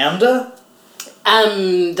called? AMDA?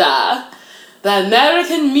 AMDA. The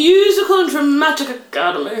American Musical and Dramatic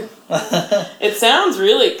Academy. It sounds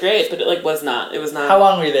really great, but it, like, was not. It was not. How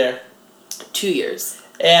long were you there? 2 years.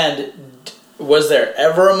 And was there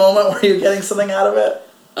ever a moment where you were getting something out of it?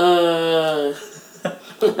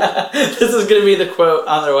 This is going to be the quote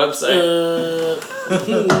on their website.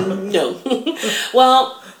 No.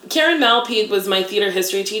 Well, Karen Malpede was my theater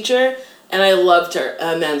history teacher, and I loved her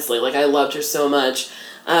immensely. Like, I loved her so much.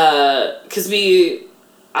 Because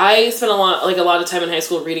I spent a lot of time in high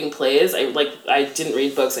school reading plays. I didn't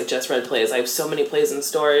read books, I just read plays. I have so many plays in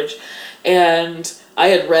storage. And I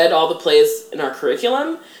had read all the plays in our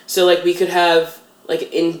curriculum, so, like, we could have,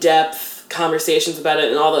 like, in-depth conversations about it,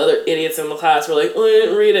 and all the other idiots in the class were like, oh, I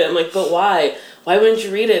didn't read it. I'm like, but why? Why wouldn't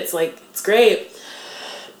you read it? It's, like, it's great.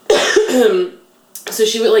 So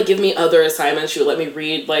she would, like, give me other assignments. She would let me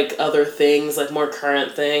read, like, other things, like, more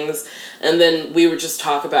current things, and then we would just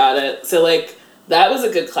talk about it. So, like, that was a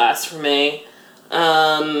good class for me.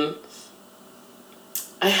 I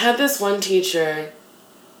had this one teacher.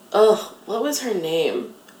 Oh, what was her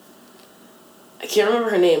name? I can't remember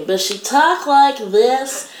her name, but she talked like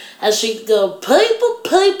this, and she'd go, people.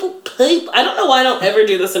 I don't know why I don't ever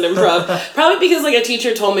do this in improv. Probably because, like, a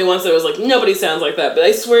teacher told me once that was like, nobody sounds like that, but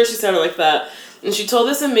I swear she sounded like that. And she told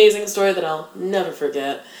this amazing story that I'll never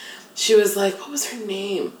forget. She was like, what was her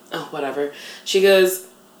name? Oh, whatever. She goes,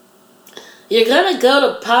 you're gonna go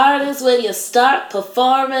to parties when you start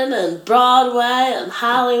performing in Broadway and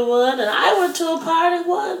Hollywood. And I went to a party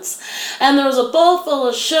once, and there was a bowl full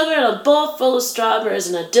of sugar and a bowl full of strawberries,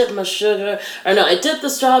 and I dipped the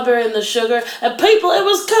strawberry in the sugar, and people, it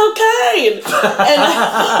was cocaine. and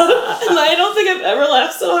I don't think I've ever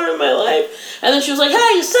laughed so hard in my life. And then she was like,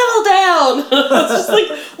 hey, settle down. I was just like,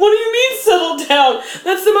 what do you mean settle down?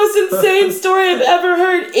 That's the most insane story I've ever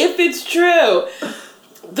heard, if it's true.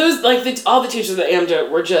 Those, all the teachers at AMDA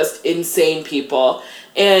were just insane people.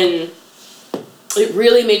 And it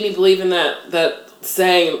really made me believe in that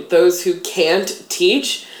saying, those who can't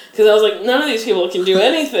teach. Because I was like, none of these people can do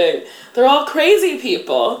anything. They're all crazy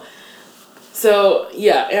people. So,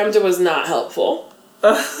 yeah, AMDA was not helpful.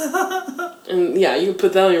 And yeah, you can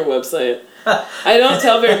put that on your website. I don't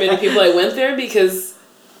tell very many people I went there because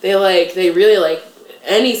they really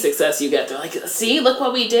any success you get. They're like, see, look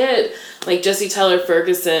what we did. Like Jesse Tyler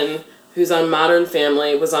Ferguson, who's on Modern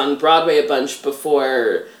Family, was on Broadway a bunch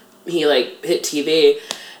before he hit TV.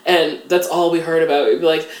 And that's all we heard about. It'd be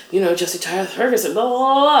like, Jesse Tyler Ferguson, blah, blah,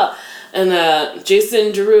 blah, blah. And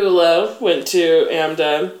Jason Derulo went to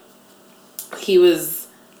AMDA. He was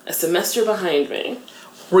a semester behind me.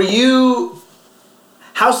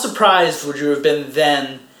 How surprised would you have been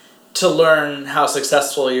then to learn how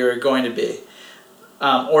successful you were going to be?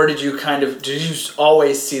 Or did you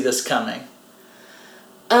always see this coming?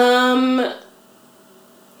 That's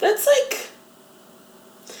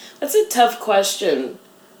a tough question.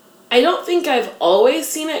 I don't think I've always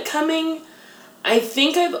seen it coming. I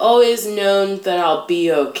think I've always known that I'll be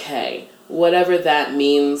okay. Whatever that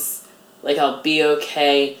means. I'll be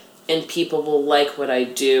okay and people will like what I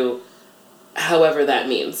do. However that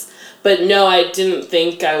means. But no, I didn't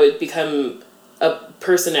think I would become a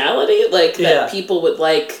personality, that people would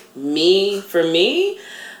like me for me.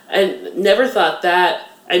 I never thought that.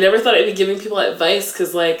 I never thought I'd be giving people advice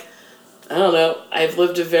because, I don't know, I've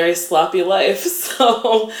lived a very sloppy life.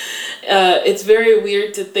 So it's very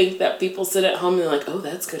weird to think that people sit at home and they're like, oh,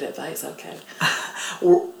 that's good advice, okay.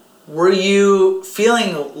 Were you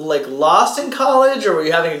feeling lost in college, or were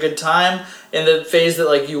you having a good time in the phase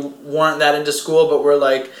that you weren't that into school but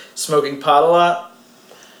were smoking pot a lot?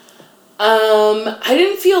 I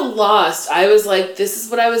didn't feel lost. I was like, this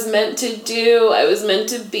is what I was meant to do. I was meant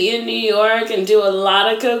to be in New York and do a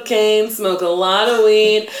lot of cocaine, smoke a lot of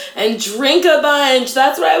weed, and drink a bunch.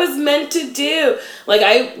 That's what I was meant to do.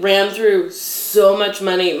 I ran through so much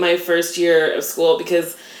money my first year of school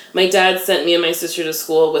because my dad sent me and my sister to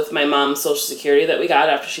school with my mom's Social Security that we got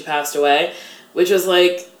after she passed away, which was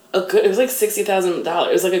it was $60,000.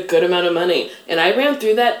 It was a good amount of money. And I ran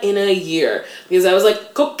through that in a year because I was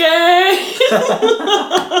like, cocaine!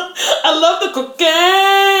 I love the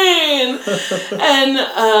cocaine! and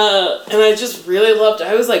I just really loved it.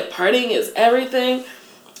 I was partying is everything.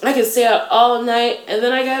 I could stay out all night, and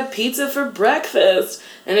then I got pizza for breakfast,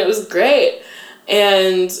 and it was great.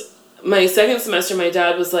 And my second semester, my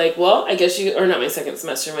dad was like, well, I guess or not my second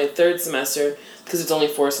semester, my third semester, because it's only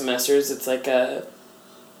 4 semesters. It's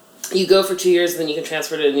you go for 2 years, and then you can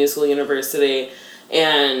transfer to a new school university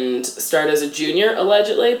and start as a junior,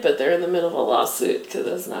 allegedly, but they're in the middle of a lawsuit because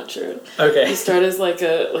that's not true. Okay. You start as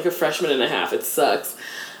a freshman and a half. It sucks.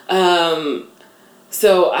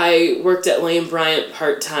 So I worked at Lane Bryant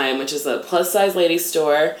part-time, which is a plus-size ladies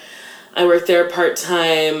store. I worked there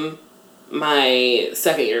part-time my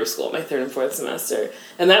second year of school, my third and fourth semester.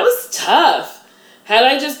 And that was tough. Had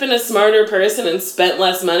I just been a smarter person and spent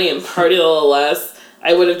less money and partied a little less,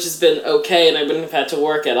 I would have just been okay and I wouldn't have had to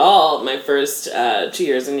work at all my first 2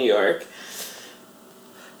 years in New York.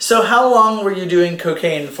 So how long were you doing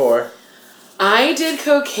cocaine for? I did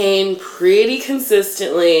cocaine pretty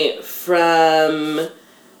consistently from,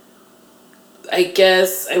 I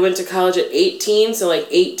guess, I went to college at 18, so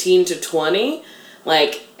 18 to 20.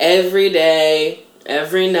 Every day,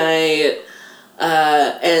 every night.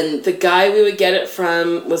 And the guy we would get it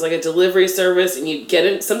from was a delivery service, and you'd get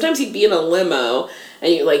in, sometimes he'd be in a limo,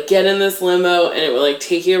 and you get in this limo, and it would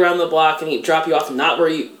take you around the block, and he'd drop you off not where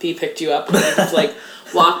he picked you up, and you'd have to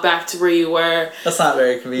walk back to where you were. That's not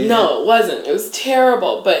very convenient. No, it wasn't. It was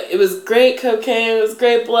terrible, but it was great cocaine, it was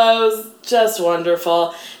great blows, just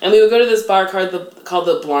wonderful. And we would go to this bar called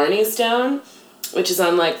the Blarney Stone, which is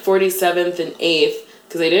on 47th and 8th,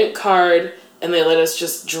 because they didn't card, and they let us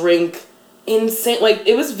just drink insane.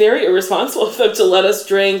 It was very irresponsible of them to let us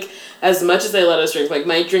drink as much as they let us drink.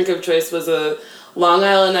 My drink of choice was a Long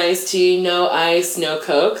Island iced tea, no ice, no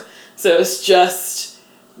Coke. So it was just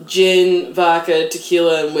gin, vodka,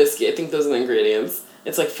 tequila, and whiskey. I think those are the ingredients.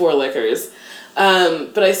 It's 4 liquors.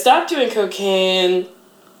 But I stopped doing cocaine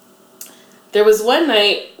there was one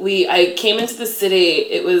night I came into the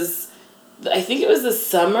city. I think it was the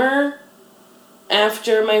summer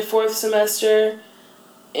after my 4th semester,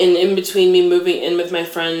 and in between me moving in with my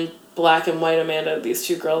friend Black and White Amanda. These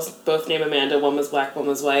two girls, both named Amanda. One was black, one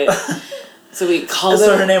was white. So we called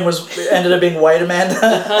So her. her name ended up being White Amanda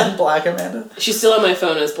and Black Amanda? She's still on my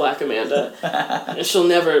phone as Black Amanda. And she'll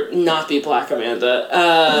never not be Black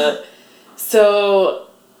Amanda. So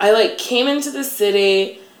I came into the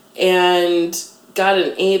city and got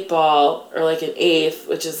an 8-ball, or an eighth,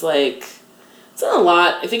 which is it's not a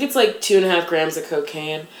lot. I think it's 2.5 grams of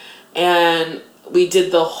cocaine. And we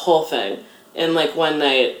did the whole thing in one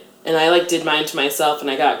night. And I did mine to myself,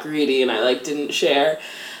 and I got greedy, and I didn't share.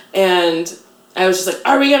 And I was just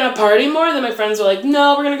are we gonna party more? And then my friends were like,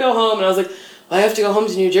 no, we're gonna go home. And I was like, well, I have to go home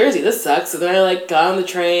to New Jersey. This sucks. So then I got on the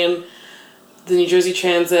train, the New Jersey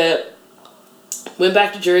Transit, went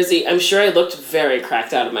back to Jersey. I'm sure I looked very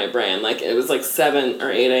cracked out of my brain. It was 7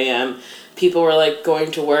 or 8 a.m. People were going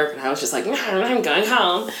to work, and I was just I'm going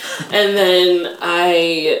home. And then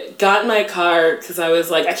I got in my car because I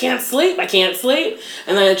was I can't sleep.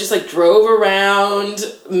 And then I just drove around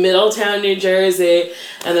Middletown, New Jersey.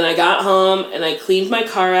 And then I got home and I cleaned my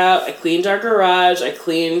car out. I cleaned our garage. I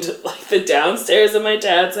cleaned the downstairs of my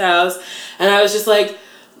dad's house. And I was just I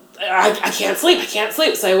can't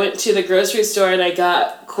sleep. So I went to the grocery store and I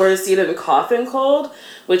got Coricidin Cough and Cold,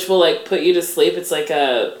 which will put you to sleep. It's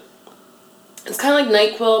it's kind of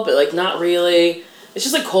like NyQuil, but not really. It's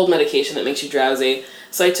just cold medication that makes you drowsy.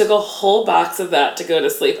 So I took a whole box of that to go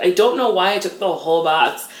to sleep. I don't know why I took the whole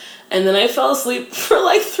box. And then I fell asleep for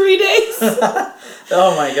 3 days.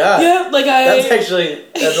 Oh my god. Yeah,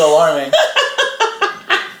 That's alarming.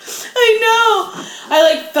 I know.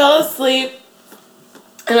 I fell asleep.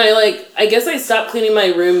 And I guess I stopped cleaning my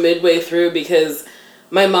room midway through because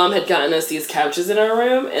my mom had gotten us these couches in our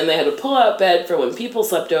room, and they had a pull-out bed for when people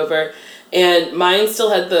slept over. And mine still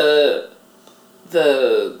had the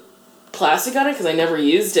plastic on it because I never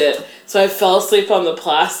used it. So I fell asleep on the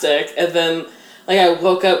plastic, and then I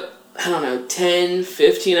woke up, 10,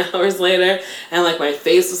 15 hours later, and my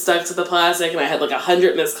face was stuck to the plastic, and I had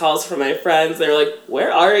 100 missed calls from my friends. They were like,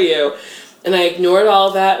 where are you? And I ignored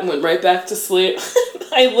all that and went right back to sleep.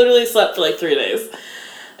 I literally slept for 3 days.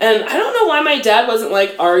 And I don't know why my dad wasn't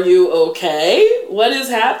are you okay? What is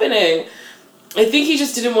happening? I think he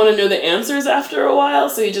just didn't want to know the answers after a while,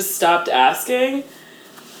 so he just stopped asking,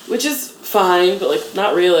 which is fine, but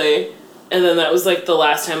not really. And then that was the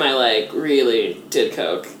last time I really did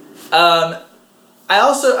coke. I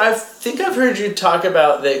think I've heard you talk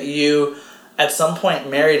about that you at some point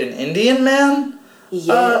married an Indian man.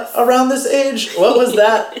 Yes. Around this age. What was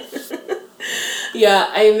that? Yeah,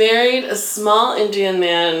 I married a small Indian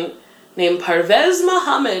man named Parvez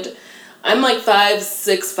Muhammad. I'm 5'6",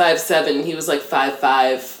 5'7". He was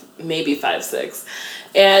 5'5", maybe 5'6".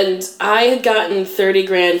 And I had gotten 30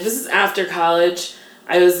 grand. This is after college.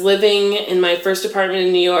 I was living in my first apartment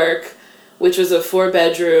in New York, which was a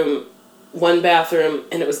 4-bedroom, 1-bathroom,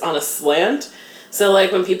 and it was on a slant. So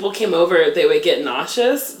when people came over, they would get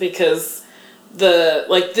nauseous because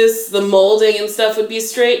the molding and stuff would be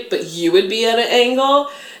straight, but you would be at an angle.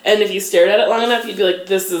 And if you stared at it long enough, you'd be like,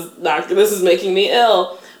 this is making me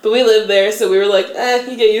ill. But we lived there, so we were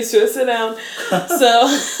you get used to it, sit down. So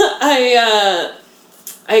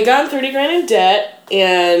I got 30 grand in debt,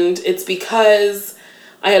 and it's because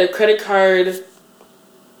I had a credit card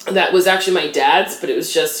that was actually my dad's, but it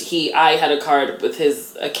was just I had a card with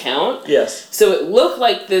his account. Yes. So it looked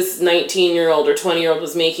like this 19-year-old or 20-year-old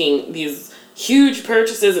was making these huge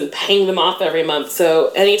purchases and paying them off every month. So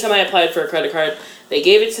anytime I applied for a credit card, they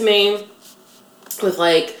gave it to me with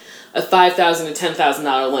a $5,000 to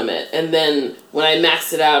 $10,000 limit. And then when I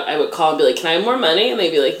maxed it out, I would call and be like, can I have more money? And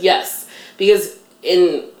they'd be like, yes. Because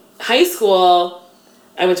in high school,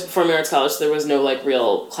 I went to performing arts college, so there was no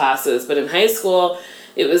real classes. But in high school,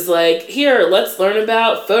 it was here, let's learn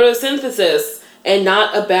about photosynthesis and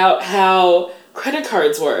not about how credit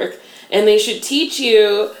cards work. And they should teach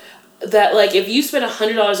you that if you spend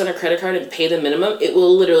 $100 on a credit card and pay the minimum, it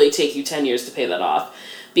will literally take you 10 years to pay that off.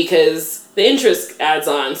 Because the interest adds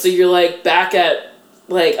on. So you're back at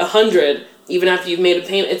 100 even after you've made a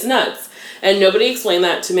payment. It's nuts. And nobody explained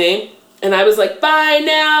that to me. And I was buy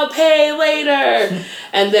now, pay later.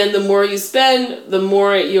 And then the more you spend, the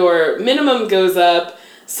more your minimum goes up.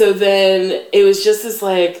 So then it was just this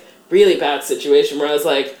really bad situation where I was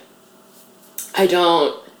I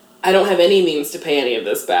don't have any means to pay any of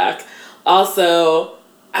this back. Also,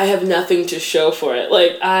 I have nothing to show for it.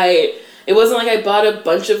 It wasn't I bought a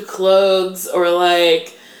bunch of clothes or I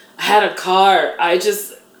had a car.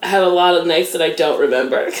 had a lot of nights that I don't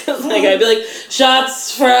remember. Cause like I'd be like,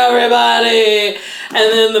 shots for everybody,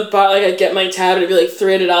 and then the bar, like I'd get my tab and it'd be like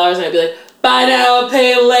 $300, and I'd be like, buy now,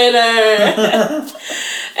 pay later.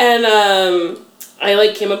 And I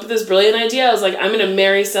like came up with this brilliant idea. I was like, I'm gonna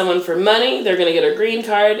marry someone for money. They're gonna get a green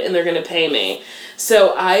card and they're gonna pay me.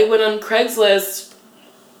 So I went on Craigslist,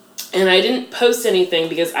 and I didn't post anything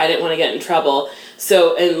because I didn't want to get in trouble.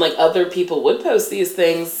 So, and like other people would post these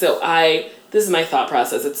things. So this is my thought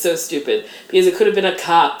process. It's so stupid because it could have been a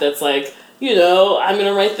cop that's like, you know, I'm going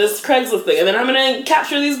to write this Craigslist thing and then I'm going to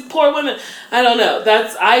capture these poor women. I don't know.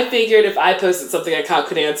 I figured if I posted something a cop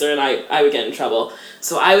could answer and I would get in trouble.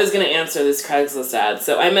 So I was going to answer this Craigslist ad.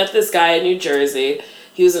 So I met this guy in New Jersey.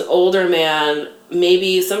 He was an older man,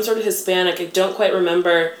 maybe some sort of Hispanic. I don't quite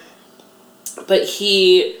remember. But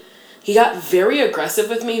he got very aggressive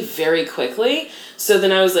with me very quickly. So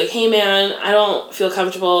then I was like, hey man, I don't feel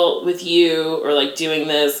comfortable with you or like doing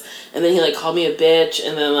this. And then he like called me a bitch.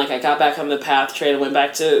 And then like I got back on the PATH train and went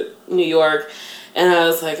back to New York. And I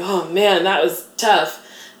was like, oh man, that was tough.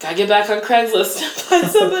 Gotta get back on Craigslist and find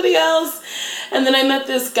somebody else. And then I met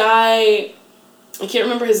this guy, I can't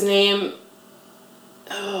remember his name.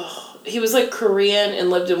 Oh, he was like Korean and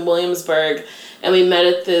lived in Williamsburg. And we met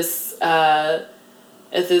at this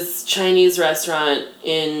Chinese restaurant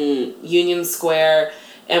in Union Square,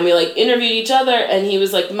 and we like interviewed each other, and he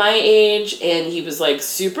was like my age and he was like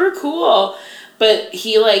super cool, but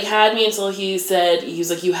he like had me until he was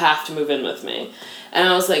like, you have to move in with me. And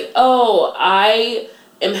I was like, oh, I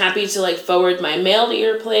am happy to like forward my mail to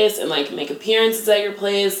your place and like make appearances at your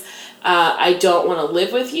place. I don't want to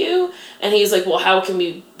live with you. And he's like, well, how can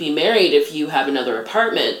we be married if you have another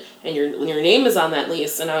apartment and your name is on that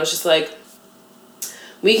lease? And I was just like,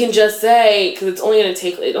 we can just say, because it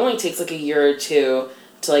only takes like a year or two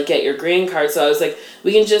to like get your green card. So I was like,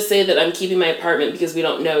 we can just say that I'm keeping my apartment because we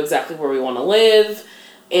don't know exactly where we want to live.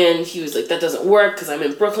 And he was like, that doesn't work because I'm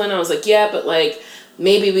in Brooklyn. I was like, yeah, but like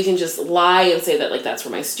maybe we can just lie and say that like that's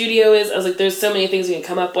where my studio is. I was like, there's so many things we can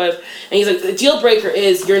come up with. And he's like, the deal breaker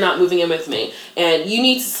is you're not moving in with me and you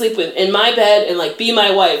need to sleep in my bed and like be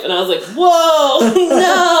my wife. And I was like,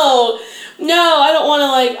 whoa, no, I don't want to,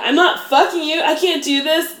 like, I'm not fucking you. I can't do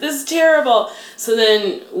this. This is terrible. So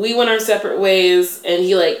then we went our separate ways, and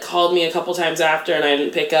he, like, called me a couple times after, and I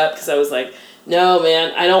didn't pick up because I was like, no,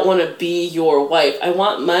 man, I don't want to be your wife. I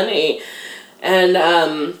want money.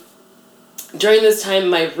 And during this time,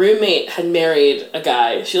 my roommate had married a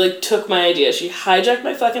guy. She, like, took my idea. She hijacked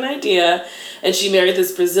my fucking idea, and she married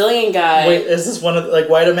this Brazilian guy. Wait, is this one of, like,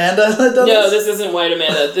 White Amanda that does No, this isn't White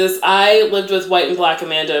Amanda. I lived with White and Black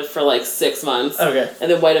Amanda for, like, 6 months. Okay.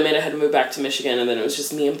 And then White Amanda had to move back to Michigan, and then it was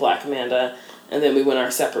just me and Black Amanda, and then we went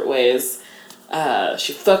our separate ways.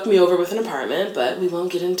 She fucked me over with an apartment, but we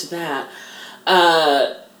won't get into that.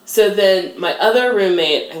 So then my other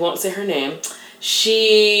roommate, I won't say her name,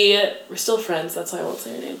 we're still friends, that's why I won't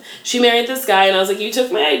say her name. She married this guy, and I was like, you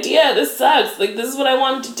took my idea, this sucks, like, this is what I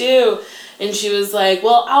wanted to do. And she was like,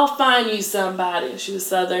 well, I'll find you somebody. She was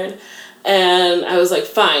Southern. And I was like,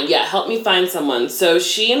 fine, yeah, help me find someone. So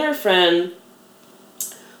she and her friend,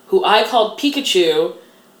 who I called Pikachu,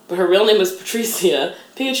 but her real name was Patricia.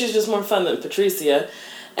 Pikachu's just more fun than Patricia.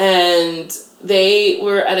 And they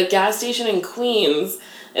were at a gas station in Queens,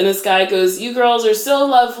 and this guy goes, you girls are so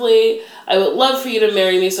lovely. I would love for you to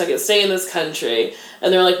marry me so I can stay in this country.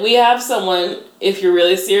 And they're like, we have someone if you're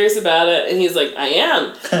really serious about it. And he's like, I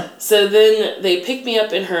am. So then they picked me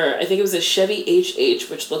up in her, I think it was a Chevy HH,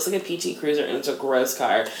 which looks like a PT Cruiser, and it's a gross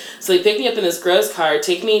car. So they picked me up in this gross car,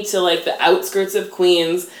 take me to like the outskirts of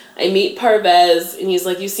Queens. I meet Parvez, and he's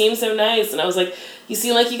like, you seem so nice. And I was like, you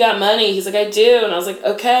seem like you got money. He's like, I do. And I was like,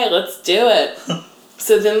 okay, let's do it.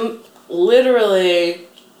 So then literally,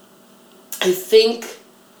 I think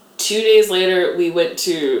 2 days later, we went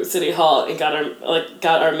to City Hall and got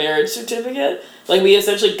our marriage certificate. Like, we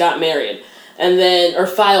essentially got married, or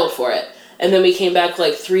filed for it. And then we came back,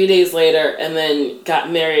 3 days later and then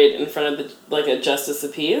got married in front of, a justice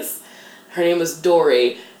of peace. Her name was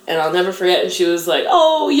Dory, and I'll never forget, and she was like,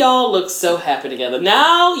 oh, y'all look so happy together.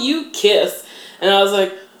 Now you kiss. And I was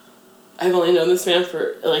like, I've only known this man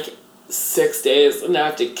for, 6 days, and now I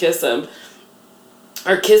have to kiss him.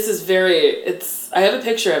 Our kiss is I have a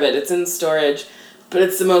picture of it. It's in storage, but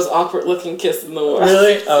it's the most awkward looking kiss in the world.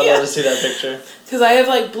 Really? I would love to see that picture. Because I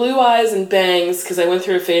have blue eyes and bangs, because I went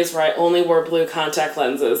through a phase where I only wore blue contact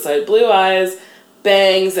lenses. So I had blue eyes,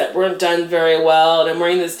 bangs that weren't done very well, and I'm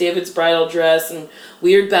wearing this David's bridal dress and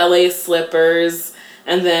weird ballet slippers,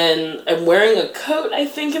 and then I'm wearing a coat, I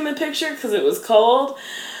think, in the picture because it was cold.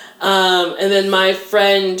 And then my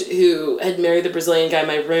friend who had married the Brazilian guy,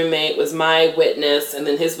 my roommate, was my witness, and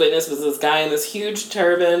then his witness was this guy in this huge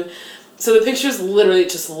turban. So the pictures literally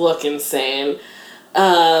just look insane.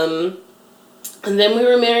 And then we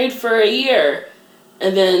were married for a year.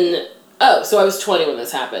 And then, so I was 20 when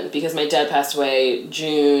this happened, because my dad passed away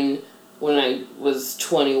June when I was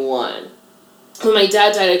 21. When my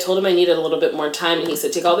dad died, I told him I needed a little bit more time, and he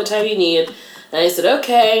said, take all the time you need. And I said,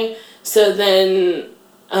 okay. So then,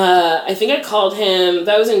 I think I called him,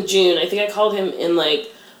 that was in June, I think I called him in,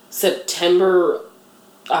 like, September,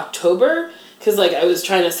 October, because, like, I was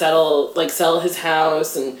trying to sell his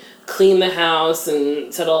house and clean the house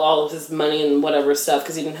and settle all of his money and whatever stuff,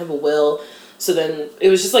 because he didn't have a will. So then, it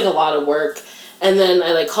was just, like, a lot of work. And then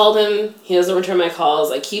I, like, called him, he doesn't return my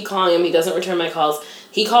calls, I keep calling him, he doesn't return my calls.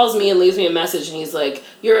 He calls me and leaves me a message, and he's like,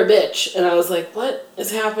 you're a bitch. And I was like, what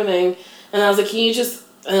is happening? And I was like,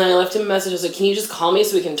 and I left him a message. I was like, can you just call me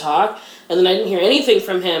so we can talk? And then I didn't hear anything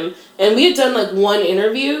from him. And we had done, like, one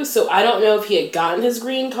interview, so I don't know if he had gotten his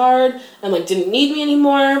green card and, like, didn't need me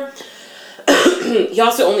anymore. He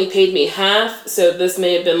also only paid me half, so this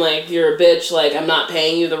may have been like, you're a bitch, like, I'm not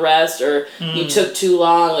paying you the rest, or you took too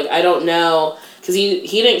long, like, I don't know. Because he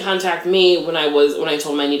didn't contact me when I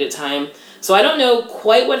told him I needed time. So I don't know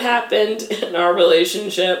quite what happened in our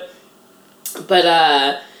relationship.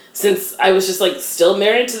 But, since I was just, like, still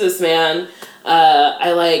married to this man,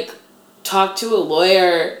 I, like, talked to a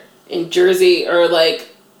lawyer in Jersey, or,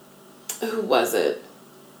 like, who was it?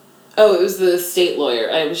 Oh, it was the state lawyer.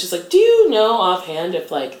 I was just like, do you know offhand if,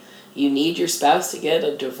 like, you need your spouse to get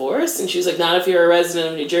a divorce? And she was like, not if you're a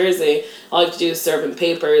resident of New Jersey. All you have to do is serve him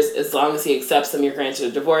papers. As long as he accepts them, you're granted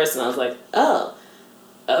a divorce. And I was like, oh,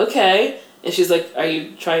 okay. And she's like, are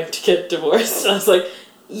you trying to get divorced? And I was like,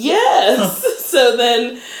 yes. So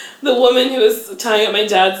then the woman who was tying up my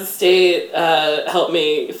dad's estate helped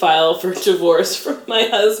me file for divorce from my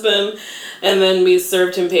husband. And then we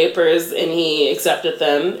served him papers, and he accepted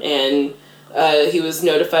them, and he was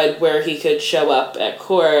notified where he could show up at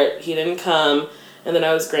court. He didn't come, and then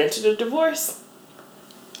I was granted a divorce.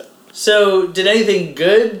 So, did anything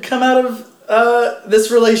good come out of this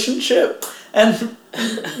relationship and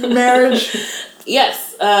marriage?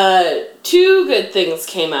 Yes, 2 good things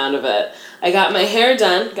came out of it. I got my hair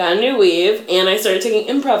done, got a new weave, and I started taking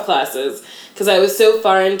improv classes, because I was so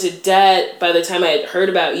far into debt by the time I had heard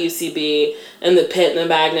about UCB and the Pitt and the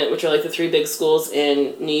Magnet, which are, like, the 3 big schools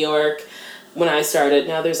in New York when I started.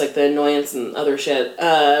 Now there's, like, the Annoyance and other shit.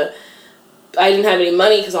 I didn't have any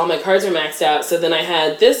money because all my cards are maxed out, so then I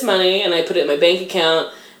had this money, and I put it in my bank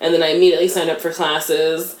account, and then I immediately signed up for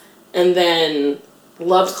classes, and then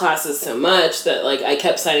loved classes so much that, like, I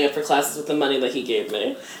kept signing up for classes with the money that he gave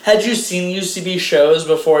me. Had you seen UCB shows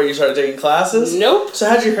before you started taking classes? Nope. So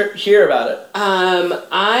how'd you hear about it?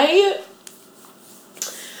 I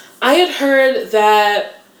had heard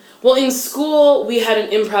that, well, in school we had an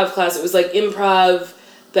improv class. It was like improv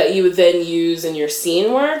that you would then use in your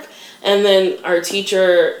scene work. And then our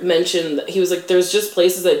teacher mentioned, he was like, there's just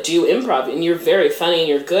places that do improv, and you're very funny and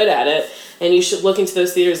you're good at it, and you should look into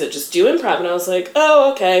those theaters that just do improv. And I was like,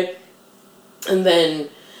 oh, okay. And then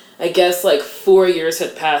I guess, like, 4 years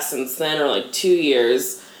had passed since then, or, like, 2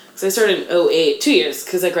 years. Because I started in 2008. 2 years,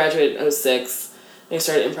 because I graduated in 2006. And I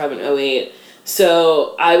started improv in 2008.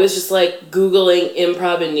 So I was just, like, Googling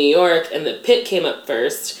improv in New York, and the Pitt came up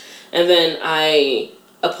first. And then I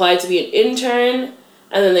applied to be an intern,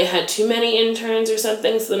 and then they had too many interns or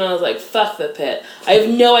something, so then I was like, fuck the Pitt. I have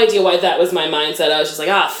no idea why that was my mindset. I was just like,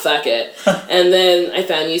 fuck it. And then I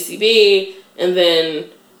found UCB, and then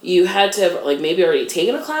you had to have, like, maybe already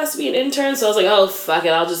taken a class to be an intern, so I was like, oh, fuck it,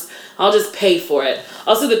 I'll just pay for it.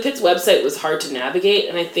 Also, the Pitt's website was hard to navigate,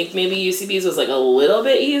 and I think maybe UCB's was, like, a little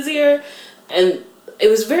bit easier, and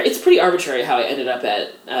it's pretty arbitrary how I ended up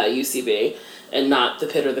at UCB, and not the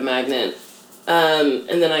Pitt or the Magnet.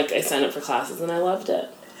 And then I signed up for classes, and I loved it.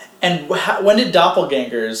 And when did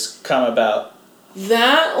Doppelgangers come about?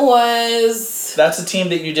 That was... That's a team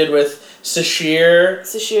that you did with Sashir.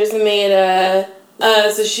 Sashir Zameda,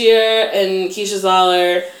 Sashir and Keisha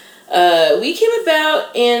Zahler. We came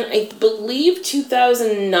about in, I believe,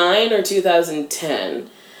 2009 or 2010.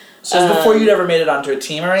 So it's before you'd ever made it onto a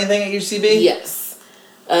team or anything at UCB? Yes.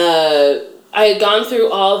 I had gone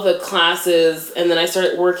through all the classes, and then I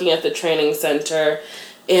started working at the training center,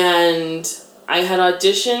 and I had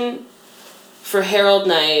auditioned for Herald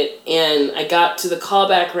Night, and I got to the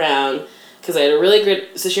callback round, because I had a really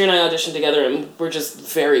good... Sashir and I auditioned together, and we're just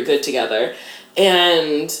very good together.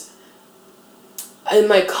 And in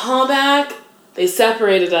my callback, they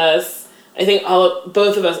separated us. I think all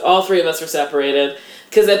three of us were separated.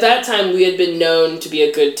 Because at that time, we had been known to be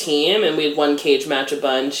a good team, and we had won cage match a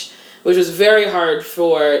bunch, which was very hard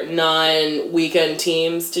for non-weekend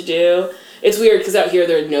teams to do. It's weird, because out here,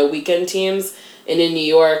 there are no weekend teams. And in New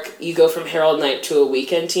York, you go from Herald Night to a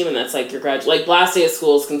weekend team, and that's like your like last day of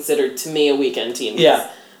school is considered to me a weekend team. Yeah.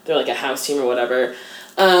 They're like a house team or whatever.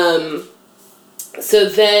 So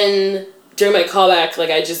then during my callback, like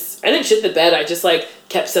I didn't shit the bed. I just like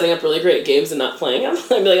kept setting up really great games and not playing them.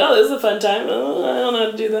 I'd be like, oh, this is a fun time. Oh, I don't know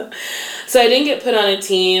how to do that. So I didn't get put on a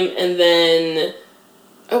team, and then,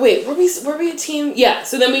 oh wait, were we a team? Yeah.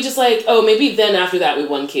 So then we just like, oh, maybe then after that we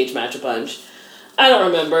won cage match a bunch. I don't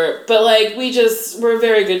remember, but like we're a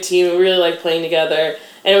very good team. We really like playing together,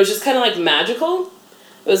 and it was just kind of like magical.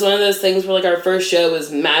 It was one of those things where like our first show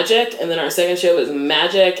was magic, and then our second show was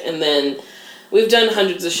magic, and then we've done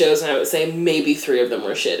hundreds of shows, and I would say maybe 3 of them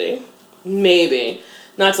were shitty. Maybe.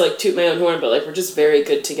 Not to like toot my own horn, but like we're just very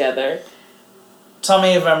good together. Tell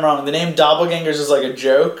me if I'm wrong. The name Doppelgangers is like a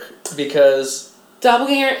joke because...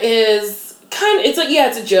 Doppelganger is it's like, yeah,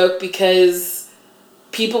 it's a joke because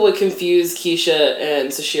people would confuse Keisha and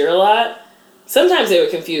Sashir a lot. Sometimes they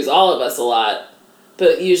would confuse all of us a lot,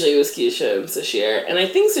 but usually it was Keisha and Sashir. And I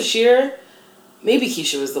think Sashir, maybe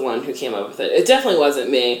Keisha was the one who came up with it. It definitely wasn't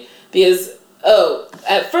me because,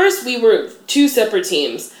 at first we were 2 separate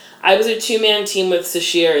teams. I was a 2-man team with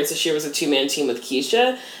Sashir, and Sashir was a 2-man team with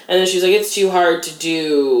Keisha. And then she was like, it's too hard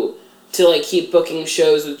to like keep booking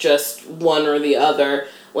shows with just one or the other.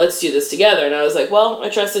 Let's do this together. And I was like, well, I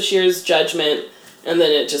trust Sashir's judgment. And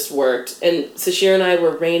then it just worked. And Sashir and I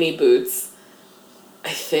were Rainy Boots.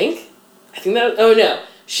 I think that, oh no.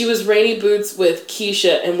 She was Rainy Boots with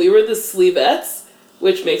Keisha, and we were the Sleevettes,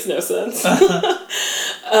 which makes no sense.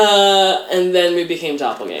 And then we became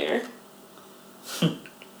Doppelganger.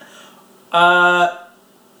 What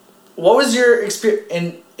was your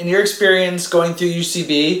experience in your experience going through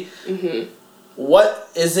UCB? Mm-hmm. What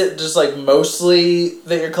is it? Just like mostly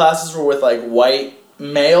that your classes were with like white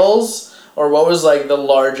males, or what was like the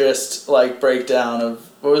largest like breakdown of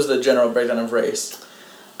what was the general breakdown of race?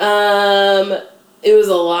 It was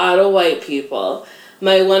a lot of white people.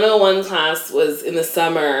 My 101 class was in the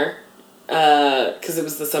summer, because it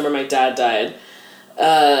was the summer my dad died.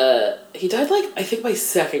 He died like, I think my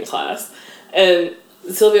second class. And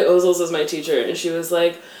Sylvia Ozels was my teacher, and she was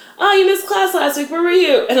like, oh, you missed class last week, where were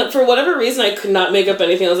you? And for whatever reason, I could not make up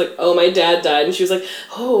anything. I was like, oh, my dad died. And she was like,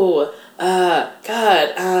 oh,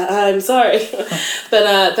 God, I'm sorry.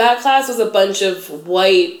 But that class was a bunch of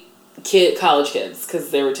white college kids,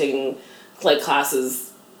 because they were taking like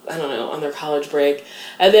classes, I don't know, on their college break.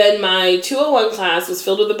 And then my 201 class was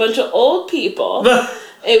filled with a bunch of old people.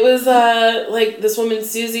 It was like this woman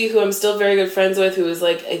Susie, who I'm still very good friends with, who was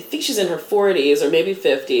like, I think she's in her 40s or maybe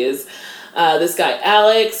 50s. This guy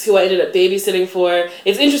Alex, who I ended up babysitting for.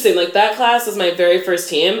 It's interesting, like that class was my very first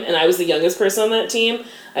team, and I was the youngest person on that team.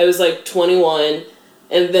 I was like 21,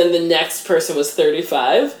 and then the next person was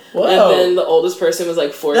 35. Whoa. And then the oldest person was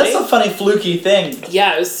like 40. That's a funny fluky thing.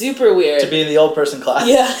 Yeah, it was super weird. To be in the old person class.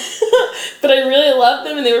 Yeah. But I really loved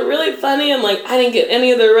them, and they were really funny, and like I didn't get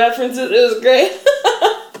any of their references. It was great.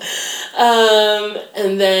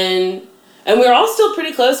 And we were all still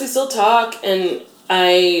pretty close. We still talk, and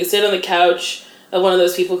I stayed on the couch of one of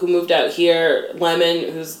those people who moved out here,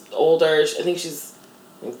 Lemon, who's older. I think she's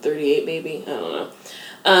like 38 maybe. I don't know.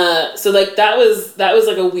 So like that was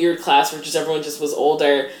like a weird class where just everyone just was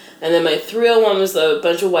older. And then my 301 was a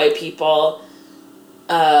bunch of white people.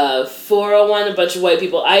 401, a bunch of white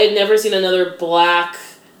people. I had never seen another black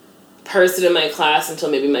person in my class until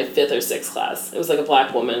maybe my 5th or 6th class. It was like a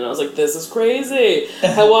black woman, and I was like, this is crazy.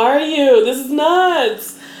 How are you? This is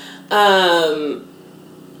nuts.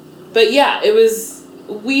 But yeah, it was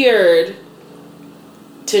weird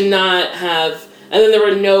to not have, and then there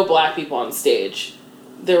were no black people on stage.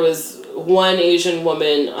 There was one Asian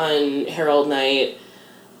woman on Herald Night,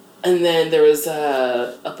 and then there was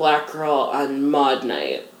a black girl on Maud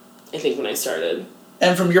Night, I think, when I started.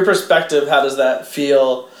 And from your perspective, how does that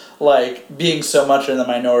feel, like, being so much in the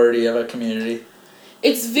minority of a community?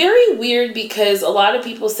 It's very weird because a lot of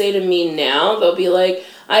people say to me now, they'll be like,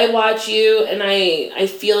 I watch you and I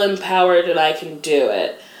feel empowered and I can do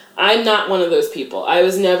it. I'm not one of those people. I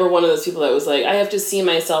was never one of those people that was like, I have to see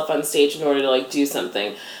myself on stage in order to like do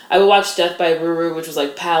something. I would watch Death by Ruru, which was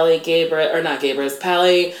like Pally,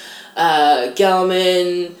 Pally,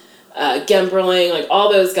 Gelman, Gemberling, like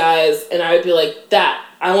all those guys, and I would be like,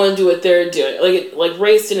 I want to do what they're doing. Like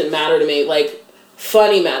race didn't matter to me. Like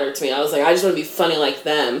funny mattered to me. I was like, I just want to be funny like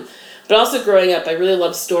them. But also growing up, I really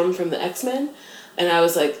loved Storm from the X-Men, and I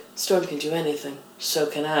was like, Storm can do anything. so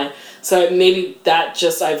can I. So maybe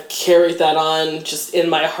I've carried that on just in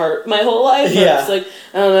my heart my whole life. Yeah. It's like,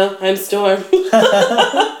 I don't know, I'm Storm.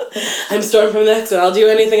 I'm Storm from the X-Men. I'll do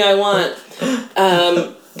anything I want.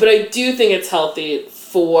 But I do think it's healthy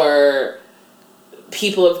for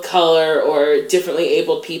people of color or differently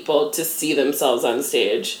abled people to see themselves on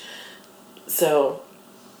stage. So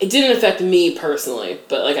it didn't affect me personally,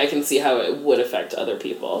 but like I can see how it would affect other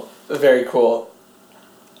people. Very cool.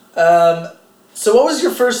 So what was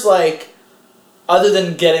your first, like, other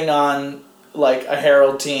than getting on, like, a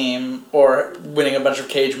Herald team or winning a bunch of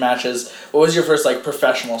cage matches, what was your first, like,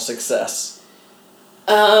 professional success?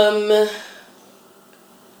 I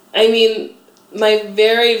mean, my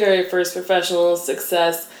very, very first professional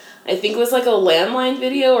success, I think was like a landline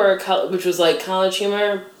video which was like College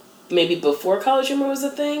Humor, maybe before College Humor was a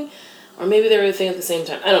thing, or maybe they were a thing at the same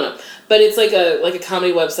time. I don't know, but it's like a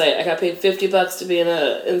comedy website. I got paid $50 to be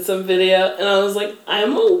in some video, and I was like,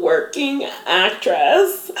 I'm a working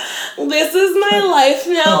actress. This is my life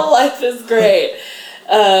now. Life is great.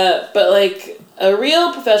 But like a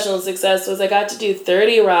real professional success was I got to do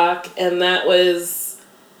 30 Rock, and that was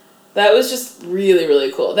just really,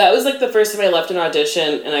 really cool. That was like the first time I left an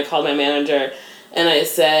audition, and I called my manager, and I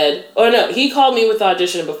said, oh no, he called me with the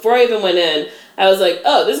audition, and before I even went in, I was like,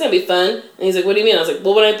 oh, this is going to be fun. And he's like, what do you mean? I was like,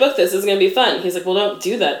 well, when I book this is going to be fun. He's like, well, don't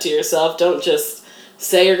do that to yourself. Don't just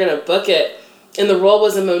say you're going to book it. And the role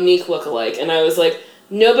was a Monique lookalike, and I was like,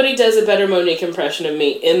 nobody does a better Monique impression of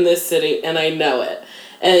me in this city, and I know it.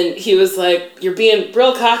 And he was like, you're being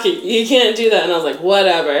real cocky. You can't do that. And I was like,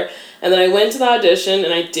 whatever. And then I went to the audition,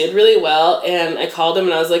 and I did really well, and I called him,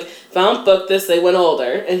 and I was like, if I don't book this, they went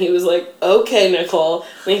older. And he was like, okay, Nicole.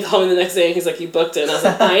 And he called me the next day, and he's like, you booked it. And I was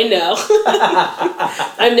like, I know.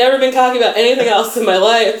 I've never been cocky about anything else in my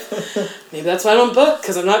life. Maybe that's why I don't book,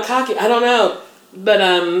 because I'm not cocky. I don't know. But,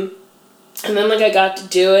 and then, like, I got to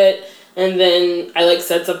do it, and then I, like,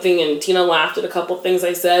 said something, and Tina laughed at a couple things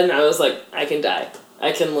I said, and I was like, I can die.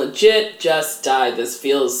 I can legit just die. This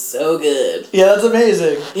feels so good. Yeah, that's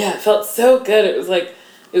amazing. Yeah, it felt so good. It was like,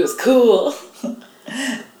 it was cool.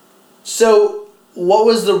 So, what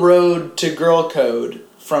was the road to Girl Code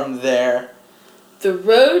from there? The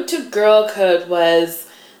road to Girl Code was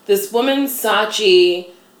this woman, Sachi,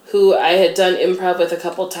 who I had done improv with a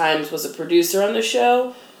couple times, was a producer on the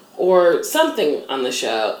show, or something on the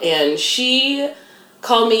show, and she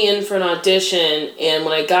called me in for an audition, and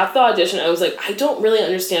when I got the audition, I was like, I don't really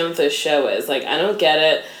understand what this show is. Like, I don't get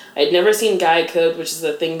it. I'd never seen Guy Code, which is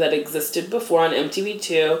a thing that existed before on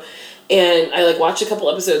MTV2, and I, like, watched a couple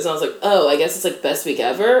episodes, and I was like, oh, I guess it's, like, Best Week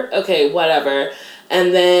Ever? Okay, whatever.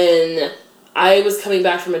 And then I was coming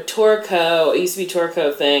back from a Torco, it used to be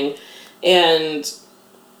Torco thing, and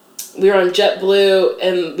we were on JetBlue,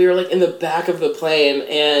 and we were, like, in the back of the plane,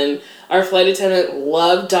 and our flight attendant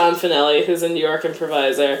loved Don Finelli, who's a New York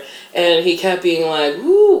improviser, and he kept being like,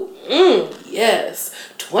 ooh, yes,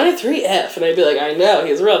 23F, and I'd be like, I know,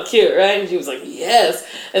 he's real cute, right? And he was like, yes,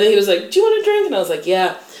 and then he was like, do you want a drink? And I was like,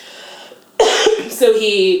 yeah. So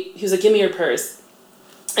he was like, give me your purse.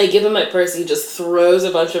 I give him my purse, he just throws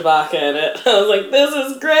a bunch of vodka in it. I was like, this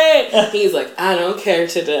is great. He's like, I don't care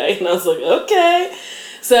today. And I was like, okay.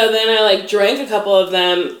 So then I, like, drank a couple of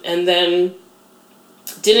them, and then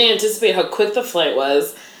didn't anticipate how quick the flight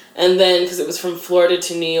was, and then, because it was from Florida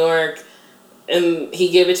to New York, and he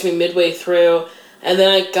gave it to me midway through, and then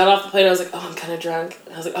I got off the plane, and I was like, oh, I'm kind of drunk,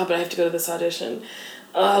 and I was like, oh, but I have to go to this audition,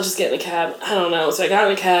 I'll just get in a cab, I don't know, so I got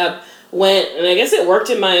in a cab, went, and I guess it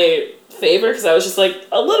worked in my favor, because I was just, like,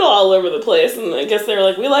 a little all over the place, and I guess they were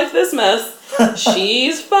like, we like this mess,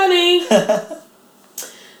 she's funny.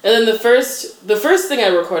 And then the first thing I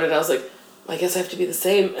recorded, I was like, well, I guess I have to be the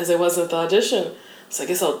same as I was at the audition. So I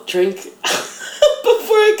guess I'll drink before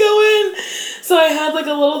I go in. So I had, like,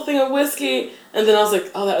 a little thing of whiskey, and then I was like,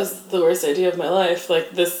 oh, that was the worst idea of my life.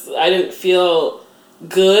 Like, this, I didn't feel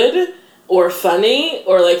good or funny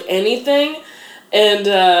or, like, anything. And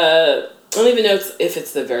I don't even know if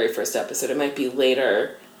it's the very first episode. It might be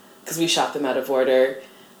later, because we shot them out of order.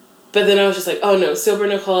 But then I was just like, oh, no, sober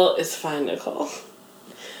Nicole is fine Nicole.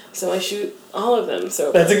 So I shoot all of them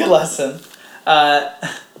sober. That's a good lesson.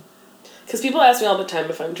 Because people ask me all the time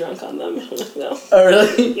if I'm drunk on them. No. Oh,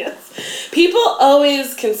 really? Yes. People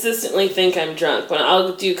always consistently think I'm drunk. When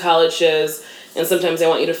I'll do college shows, and sometimes I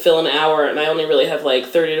want you to fill an hour, and I only really have, like,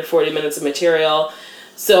 30 to 40 minutes of material,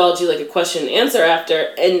 so I'll do, like, a question and answer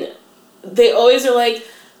after, and they always are like,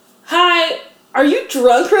 hi, are you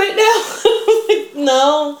drunk right now? I'm like,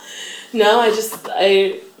 no,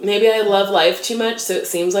 maybe I love life too much, so it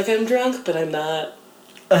seems like I'm drunk, but I'm not.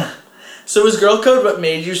 So was Girl Code what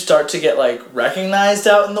made you start to get, like, recognized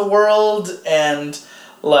out in the world and,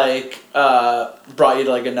 like, brought you to,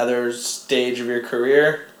 like, another stage of your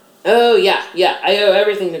career? Oh, yeah. I owe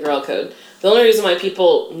everything to Girl Code. The only reason why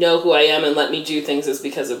people know who I am and let me do things is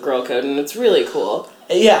because of Girl Code, and it's really cool.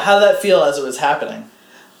 Yeah, how'd that feel as it was happening?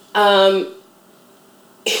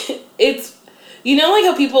 It's, you know, like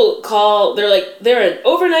how people they're an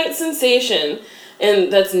overnight sensation,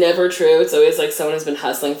 and that's never true. It's always like someone who's been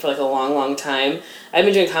hustling for like a long, long time. I've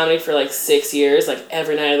been doing comedy for like 6 years, like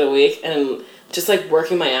every night of the week, and just like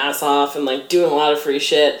working my ass off and like doing a lot of free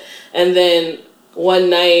shit. And then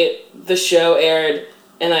one night the show aired,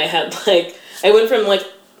 and I had like, I went from like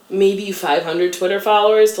maybe 500 Twitter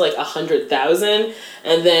followers to like 100,000,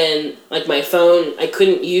 and then like my phone, I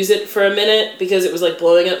couldn't use it for a minute because it was like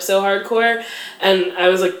blowing up so hardcore, and I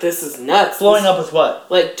was like, this is nuts. Blowing up with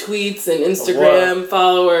what? Like tweets and Instagram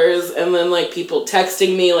followers, and then like people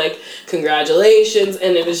texting me like congratulations,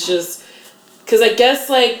 and it was just, because I guess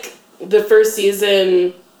like the first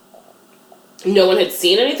season no one had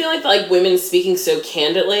seen anything like that, like women speaking so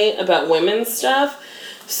candidly about women's stuff.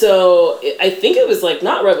 So I think it was like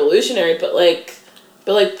not revolutionary, but like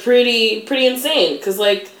pretty insane. Cause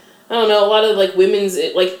like, I don't know, a lot of like women's,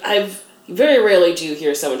 like I've very rarely do you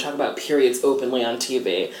hear someone talk about periods openly on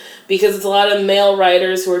TV, because it's a lot of male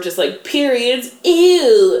writers who are just like, periods,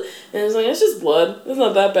 ew. And it's like, it's just blood. It's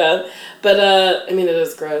not that bad. But I mean, it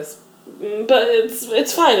is gross. But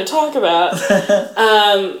it's fine to talk about.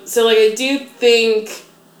 So like I do think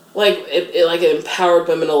like it empowered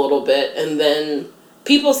women a little bit, and then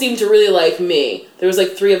people seemed to really like me. There was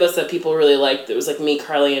like 3 of us that people really liked. It was like me,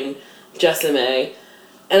 Carly, and Jessime.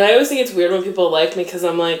 And I always think it's weird when people like me, because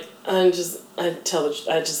I'm like, it's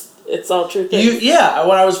all true things.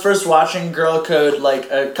 When I was first watching Girl Code like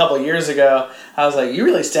a couple years ago, I was like, you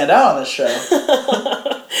really stand out on this show.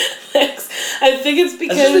 Thanks. I think it's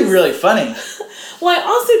because... It's just really funny. Well, I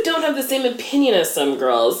also don't have the same opinion as some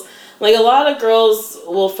girls. Like, a lot of girls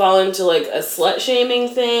will fall into, like, a slut-shaming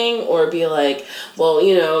thing, or be like, well,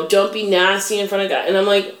 you know, don't be nasty in front of guys. And I'm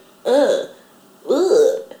like, ugh.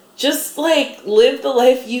 Just, like, live the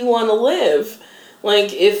life you want to live.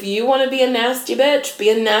 Like, if you want to be a nasty bitch, be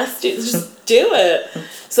a nasty... Just do it.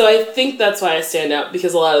 So I think that's why I stand out,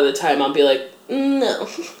 because a lot of the time I'll be like, no.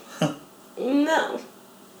 No.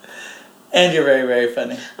 And you're very, very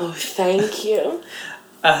funny. Oh, thank you.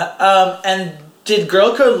 And did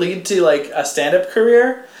Girl Code lead to, like, a stand-up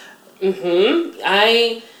career? Mm-hmm.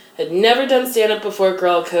 I had never done stand-up before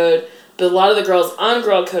Girl Code, but a lot of the girls on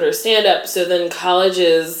Girl Code are stand-up, so then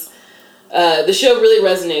colleges... the show really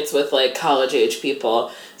resonates with, like, college-age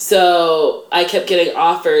people. So I kept getting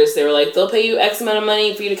offers. They were like, they'll pay you X amount of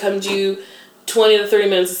money for you to come do 20 to 30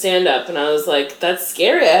 minutes of stand-up. And I was like, that's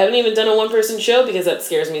scary. I haven't even done a one-person show because that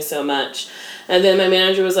scares me so much. And then my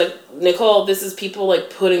manager was like, Nicole, this is people, like,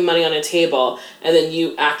 putting money on a table and then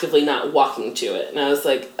you actively not walking to it. And I was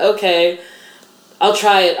like, okay, I'll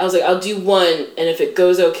try it. I was like, I'll do one, and if it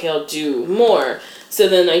goes okay, I'll do more. So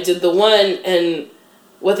then I did the one, and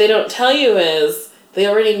what they don't tell you is they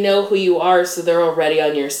already know who you are, so they're already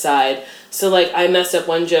on your side. So, like, I messed up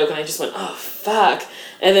one joke, and I just went, oh, fuck.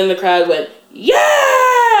 And then the crowd went,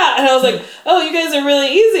 yeah! And I was like, oh, you guys are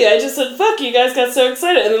really easy. I just said, fuck, you guys got so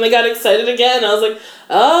excited. And then they got excited again. I was like,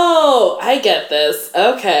 oh, I get this.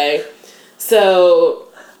 Okay. So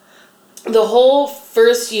the whole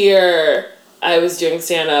first year I was doing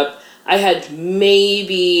stand-up, I had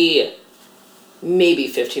maybe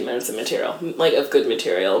 15 minutes of material, like, of good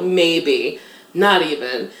material. Maybe. Not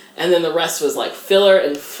even. And then the rest was, like, filler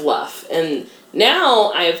and fluff. And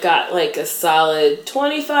now I've got, like, a solid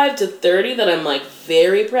 25 to 30 that I'm, like,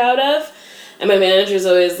 very proud of. And my manager's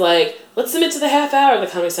always like, let's submit to the half hour, the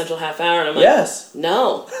Comedy Central half hour. And I'm like, yes.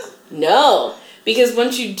 No. Because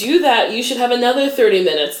once you do that, you should have another 30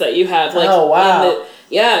 minutes that you have. Like, oh, wow.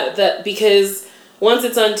 Because once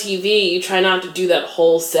it's on TV, you try not to do that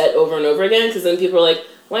whole set over and over again, because then people are like,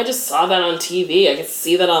 well, I just saw that on TV. I can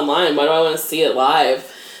see that online. Why do I want to see it live?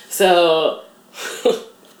 So...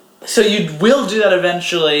 So you will do that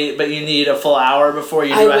eventually, but you need a full hour before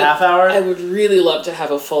you do a half hour? I would really love to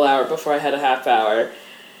have a full hour before I had a half hour.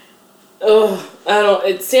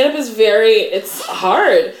 Stand-up is it's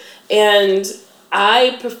hard. And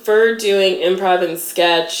I prefer doing improv and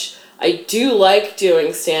sketch. I do like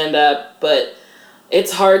doing stand-up, but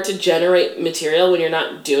it's hard to generate material when you're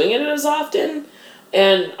not doing it as often.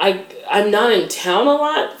 And I'm not in town a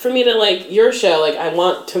lot for me to, like, your show, like, I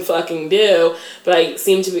want to fucking do, but I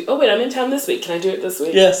seem to be, oh, wait, I'm in town this week. Can I do it this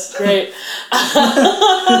week? Yes. Great.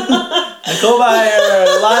 Nicole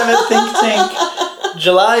Byer, live at Think Tank,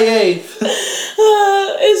 July 8th.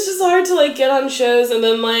 It's just hard hard to, like, get on shows, and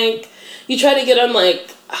then, like, you try to get on,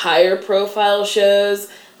 like, higher profile shows,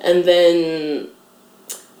 and then,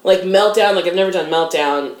 like, Meltdown, like, I've never done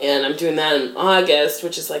Meltdown, and I'm doing that in August,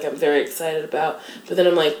 which is, like, I'm very excited about, but then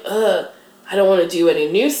I'm like, I don't want to do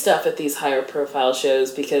any new stuff at these higher profile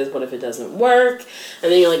shows, because what if it doesn't work?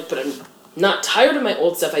 And then you're like, but I'm not tired of my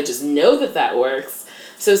old stuff, I just know that works.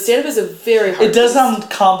 So stand-up is a very hard It does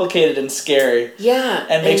sound complicated and scary. Yeah.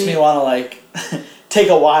 And makes me want to, like, take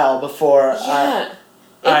a while before Yeah.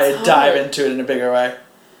 I It's dive hard. into it in a bigger way.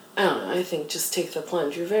 I don't know, I think just take the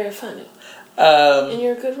plunge. You're very funny. And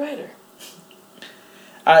you're a good writer.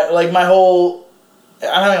 I'm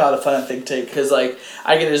having a lot of fun at Think Take because, like,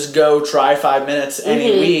 I can just go try 5 minutes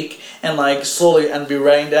any week and, like, slowly and be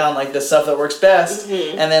writing down, like, the stuff that works best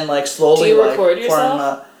and then, like, slowly, Do you like, record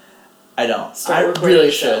yourself? I don't. Start I recording really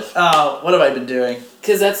yourself. should. Oh, what have I been doing?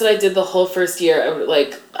 Because that's what I did the whole first year.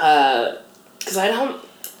 Because I'm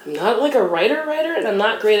not, like, a writer, and I'm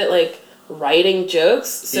not great at, like, writing jokes.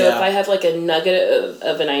 So Yeah. if I have, like, a nugget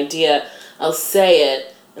of an idea, I'll say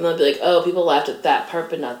it. And they'll be like, oh, people laughed at that part,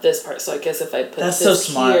 but not this part. So I guess if I put That's this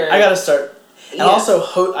so smart. here... I gotta start. And Yeah. also,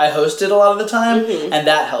 I hosted a lot of the time, and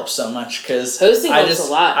that helps so much because Hosting I helps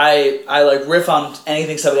a lot. I like riff on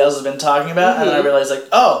anything somebody else has been talking about, and then I realize, like,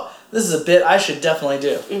 oh, this is a bit I should definitely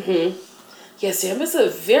do. Yeah, stand-up is a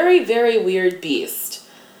very, very weird beast.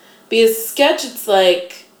 Because sketch, it's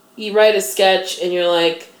like, you write a sketch and you're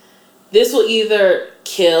like, this will either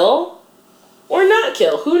kill or not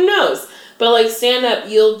kill. Who knows? But, like, stand-up,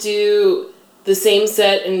 you'll do the same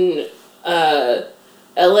set in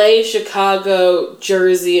LA, Chicago,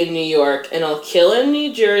 Jersey, and New York, and I'll kill in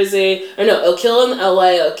New Jersey, or no, I'll kill in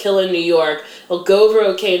LA, I'll kill in New York, I'll go over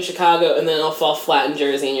okay in Chicago, and then I'll fall flat in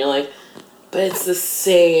Jersey, and you're like, but it's the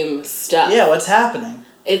same stuff. Yeah, what's happening?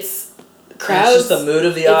 It's crowds. It's just the mood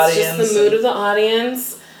of the audience. It's just the mood of the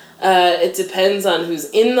audience. It depends on who's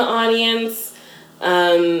in the audience.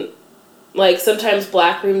 Like, sometimes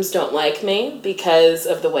black rooms don't like me because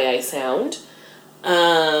of the way I sound.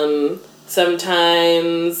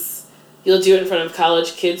 Sometimes you'll do it in front of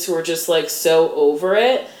college kids who are just, like, so over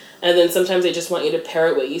it. And then sometimes they just want you to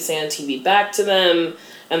parrot what you say on TV back to them.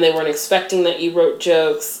 And they weren't expecting that you wrote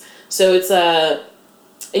jokes. So it's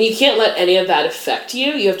and you can't let any of that affect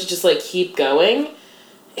you. You have to just, like, keep going.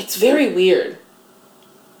 It's very weird.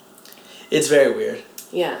 It's very weird.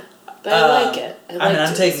 Yeah. But I like it.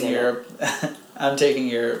 I'm taking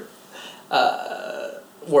your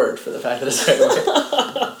word for the fact that it's very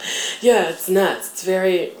weird. Yeah, it's nuts. It's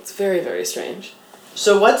very, very strange.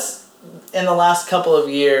 So what's, in the last couple of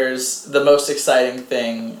years, the most exciting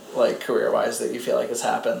thing, like, career-wise, that you feel like has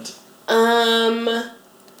happened?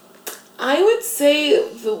 I would say,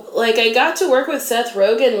 like, I got to work with Seth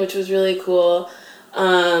Rogen, which was really cool.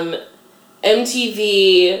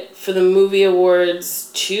 MTV, for the movie awards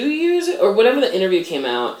 2 years, or whatever the interview came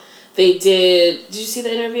out, they did you see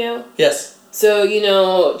the interview? Yes. So, you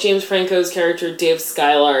know, James Franco's character, Dave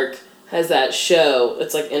Skylark, has that show.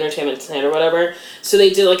 It's like Entertainment Tonight or whatever. So they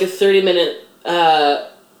did like a 30 minutes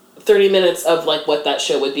of, like, what that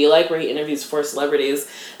show would be like, where he interviews 4 celebrities.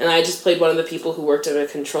 And I just played one of the people who worked in a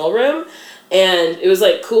control room. And it was,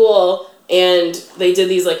 like, cool. And they did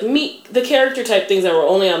these, like, meet the character type things that were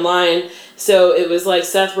only online. So it was, like,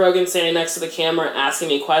 Seth Rogen standing next to the camera asking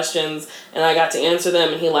me questions. And I got to answer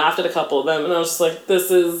them. And he laughed at a couple of them. And I was just like,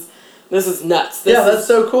 this is nuts. This that's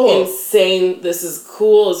so cool. Insane. This is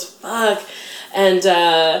cool as fuck. And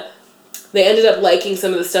they ended up liking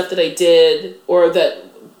some of the stuff that I did, or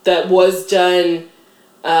that was done,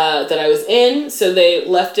 that I was in. So they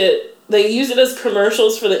left it. They used it as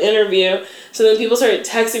commercials for the interview. So then people started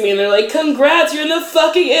texting me and they're like, congrats, you're in the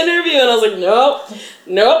fucking interview. And I was like, nope,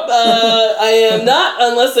 I am not,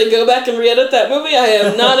 unless I go back and re-edit that movie. I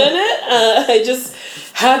am not in it. I just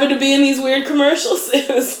happen to be in these weird commercials. It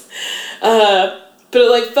was, but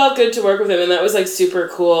it, like, felt good to work with him, and that was, like, super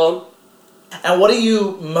cool. And what do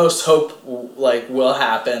you most hope, like, will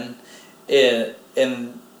happen in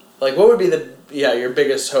like, what would be your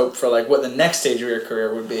biggest hope for, like, what the next stage of your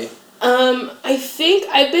career would be? I think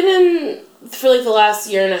I've been for, like, the last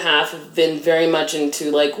year and a half, I've been very much into,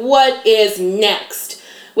 like, what is next?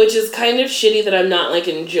 Which is kind of shitty that I'm not, like,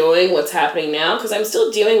 enjoying what's happening now, because I'm still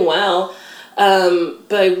doing well.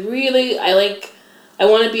 But I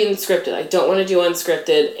want to be unscripted. I don't want to do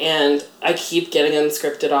unscripted, and I keep getting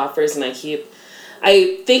unscripted offers, and I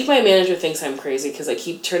think my manager thinks I'm crazy, because I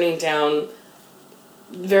keep turning down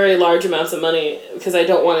very large amounts of money because I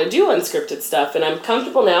don't want to do unscripted stuff, and I'm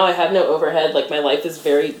comfortable now. I have no overhead. Like, my life is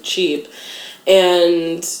very cheap,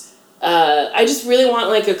 and I just really want,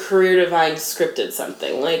 like, a career-defining scripted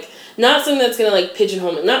something. Like, not something that's gonna, like,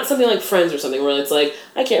 pigeonhole me. Not something like Friends or something where it's like,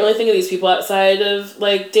 I can't really think of these people outside of,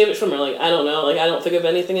 like, David Schwimmer. Like, I don't know. Like, I don't think of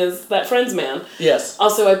anything as that Friends man. Yes.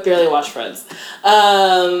 Also, I barely watch Friends.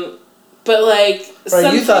 But, like...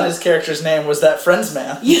 Right, you thought his character's name was that Friends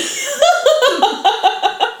man.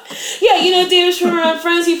 Yeah, you know David Schwimmer on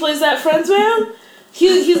Friends? He plays that Friends man?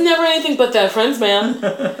 He's never anything but that Friends man.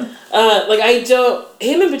 Like, I don't...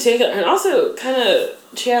 Him in particular, and also kind of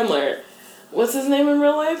Chandler. What's his name in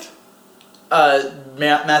real life?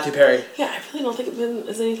 Matthew Perry. Yeah, I really don't think of him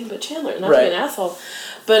as anything but Chandler. Not Right. to be an asshole.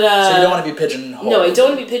 But, So you don't want to be pigeonholed. No, I don't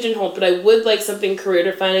want to be pigeonholed, but I would like something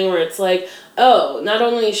career-defining where it's like, oh, not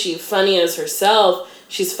only is she funny as herself,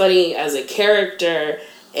 she's funny as a character,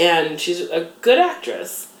 and she's a good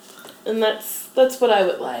actress. And that's what I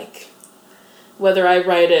would like. Whether I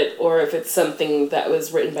write it or if it's something that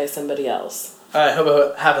was written by somebody else. I hope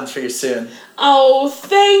it happens for you soon. Oh,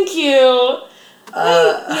 thank you!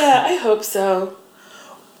 Yeah, I hope so.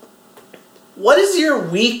 What is your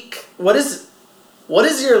week... What is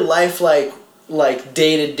your life like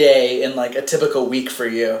day to day in, like, a typical week for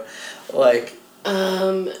you? Like...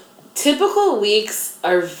 Typical weeks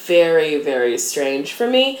are very, very strange for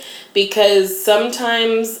me because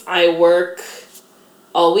sometimes I work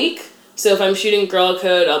all week. So if I'm shooting Girl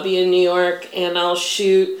Code, I'll be in New York and I'll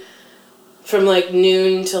shoot from like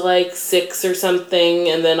noon to like 6 or something,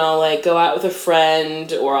 and then I'll like go out with a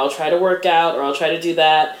friend, or I'll try to work out, or I'll try to do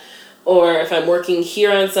that. Or if I'm working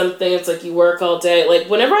here on something, it's like you work all day. Like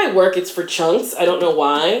whenever I work, it's for chunks. I don't know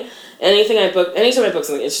why. Anytime I book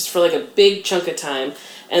something, it's just for like a big chunk of time,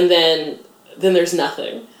 and then there's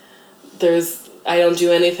nothing. I don't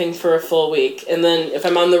do anything for a full week, and then if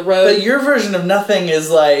I'm on the road. But your version of nothing is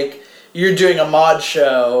like you're doing a mod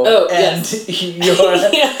show. Oh, and yes. You're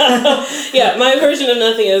Yeah, my version of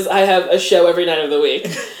nothing is I have a show every night of the week,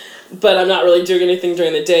 but I'm not really doing anything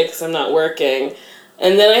during the day because I'm not working.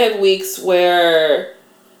 And then I have weeks where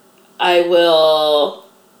I will,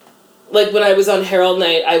 like when I was on Herald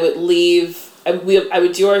Night, I would leave, I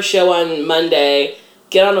would do our show on Monday,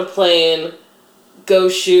 get on a plane, go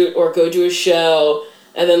shoot or go do a show,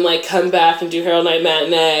 and then like come back and do Herald Night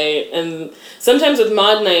matinee. And sometimes with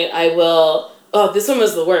Mod Night, I will, this one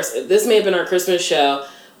was the worst. This may have been our Christmas show,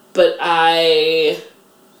 but our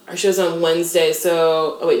show's on Wednesday,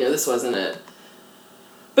 so, oh wait, no, this wasn't it.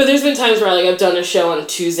 But there's been times where like I've done a show on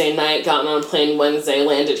Tuesday night, gotten on a plane Wednesday,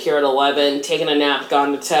 landed here at 11, taken a nap,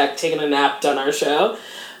 gone to tech, taken a nap, done our show.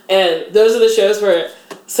 And those are the shows where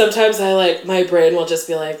sometimes my brain will just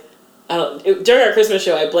be like, during our Christmas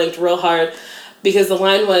show, I blinked real hard because the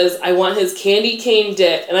line was, I want his candy cane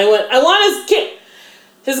dick. And I went, I want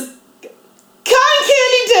his cotton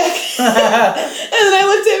candy dick. And then I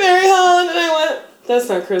looked at Mary Holland and I went, that's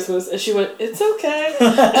not Christmas. And she went, it's okay.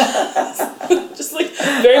 Just like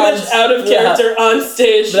very much out of character on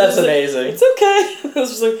stage. That's amazing. Like, it's okay. I was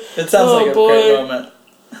just like, it sounds like a great moment.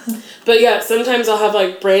 But yeah, sometimes I'll have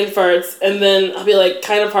like brain farts and then I'll be like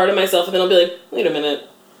kind of part of myself and then I'll be like, wait a minute.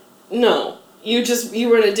 No. You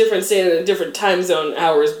were in a different state in a different time zone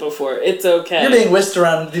hours before. It's okay. You're being whisked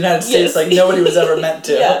around the United States like nobody was ever meant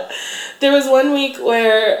to. Yeah. There was one week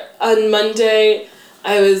where on Monday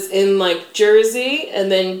I was in like Jersey,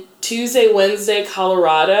 and then Tuesday, Wednesday,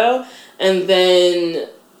 Colorado, and then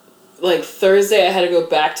like Thursday I had to go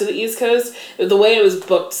back to the East Coast. The way it was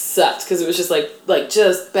booked sucked because it was just like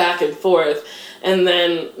just back and forth. And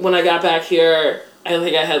then when I got back here, I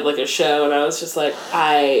think I had like a show and I was just like,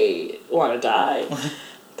 I want to die.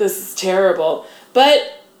 This is terrible.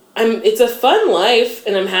 But it's a fun life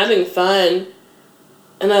and I'm having fun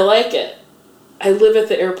and I like it. I live at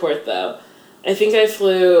the airport though. I think I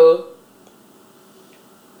flew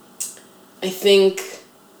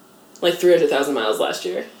like 300,000 miles last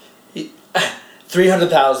year.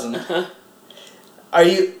 300,000. Uh-huh. Are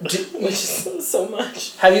you... Which is so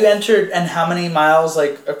much. Have you entered, and how many miles,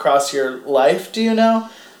 like, across your life, do you know?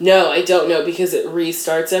 No, I don't know because it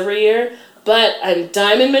restarts every year. But I'm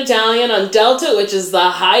Diamond Medallion on Delta, which is the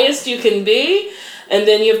highest you can be. And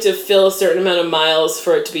then you have to fill a certain amount of miles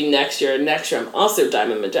for it to be next year. Next year, I'm also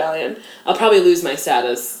Diamond Medallion. I'll probably lose my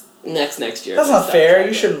status next year. That's not fair.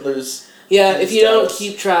 You shouldn't lose. Yeah, if you don't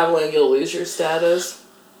keep traveling, you'll lose your status.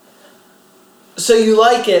 So you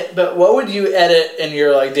like it, but what would you edit in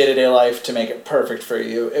your like day-to-day life to make it perfect for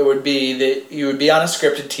you? It would be that you would be on a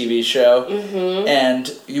scripted TV show, and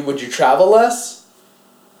would you travel less?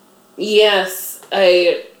 Yes,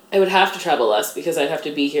 I would have to travel less because I'd have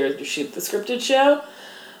to be here to shoot the scripted show.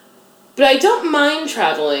 But I don't mind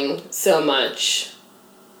traveling so much.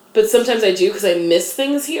 but sometimes I do because I miss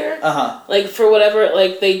things here. Uh-huh. Like, for whatever,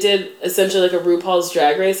 like, they did essentially like a RuPaul's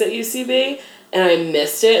Drag Race at UCB, and I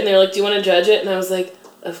missed it, and they were like, do you want to judge it? And I was like,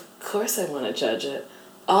 of course I want to judge it.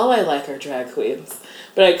 All I like are drag queens.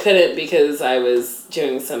 But I couldn't because I was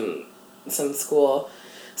doing some school.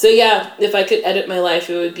 So yeah, if I could edit my life,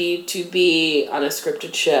 it would be to be on a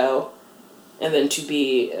scripted show and then to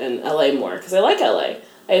be in LA more, because I like LA.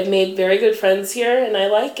 I've made very good friends here, and I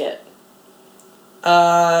like it.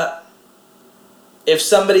 If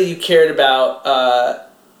somebody you cared about,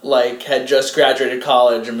 like, had just graduated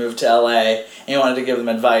college and moved to LA, and you wanted to give them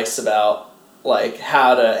advice about, like,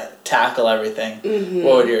 how to tackle everything,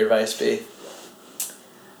 what would your advice be?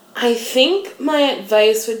 I think my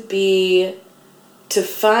advice would be to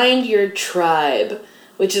find your tribe,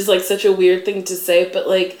 which is, like, such a weird thing to say, but,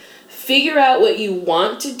 like, figure out what you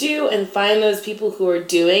want to do and find those people who are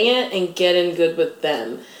doing it and get in good with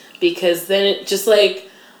them. Because then it just, like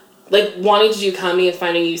wanting to do comedy and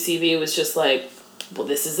finding UCB was just like, well,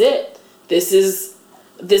 this is it. This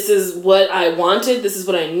is what I wanted. This is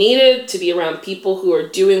what I needed, to be around people who are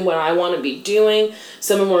doing what I want to be doing.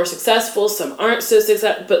 Some are more successful, some aren't so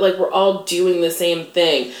successful, but, like, we're all doing the same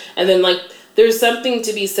thing. And then, like, there's something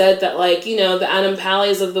to be said that, like, you know, the Adam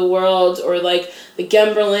Palleys of the world, or, like, the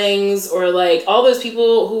Gemberlings, or, like, all those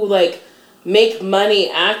people who, like, make money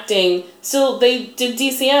acting, still, they did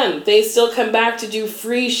DCM. They still come back to do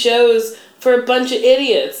free shows for a bunch of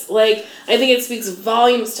idiots. Like, I think it speaks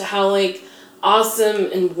volumes to how, like,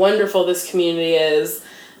 awesome and wonderful this community is.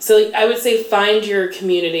 So, like, I would say find your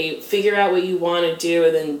community, figure out what you want to do,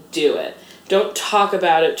 and then do it. Don't talk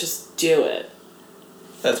about it, just do it.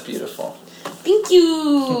 That's beautiful. Thank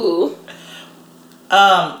you.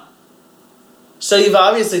 So you've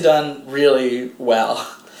obviously done really well.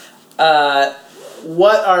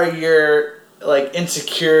 What are your, like,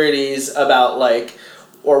 insecurities about, like,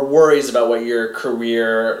 or worries about what your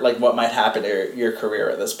career, like, what might happen to your career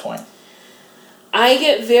at this point? I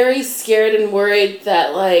get very scared and worried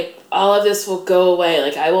that, like, all of this will go away.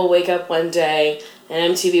 Like, I will wake up one day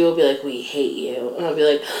and MTV will be like, we hate you. And I'll be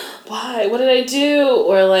like, why? What did I do?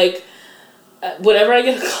 Or, like, whenever I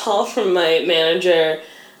get a call from my manager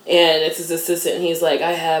and it's his assistant, and he's like,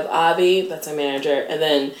 I have Avi, that's my manager, and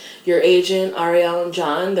then your agent, Ariel and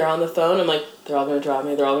John, they're on the phone. I'm like, they're all going to drop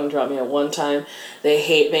me. They're all going to drop me at one time. They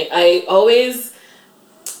hate me. I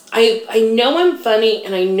know I'm funny,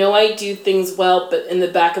 and I know I do things well, but in the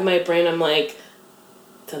back of my brain, I'm like,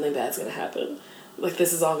 something bad's going to happen. Like,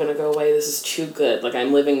 this is all going to go away. This is too good. Like,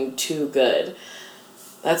 I'm living too good.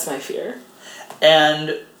 That's my fear.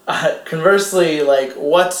 And conversely, like,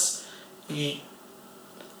 what's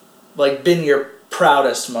like been your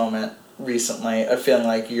proudest moment recently of feeling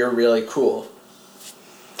like you're really cool?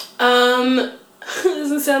 It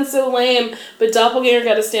doesn't sound so lame, but Doppelganger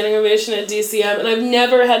got a standing ovation at DCM, and I've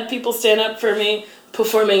never had people stand up for me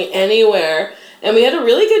performing anywhere. And we had a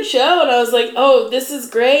really good show, and I was like, oh, this is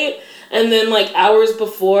great. And then, like, hours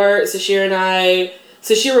before, Sashir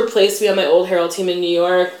replaced me on my old Herald team in New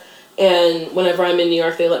York, and whenever I'm in New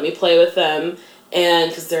York, they let me play with them. And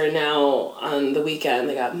because they're now on the weekend,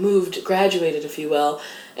 they got moved, graduated, if you will.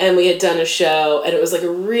 And we had done a show, and it was like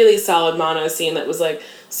a really solid mono scene that was like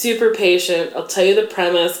super patient. I'll tell you the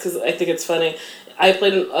premise because I think it's funny. I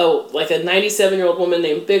played like a 97-year-old woman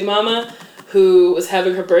named Big Mama who was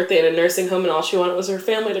having her birthday in a nursing home, and all she wanted was her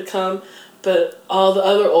family to come. But all the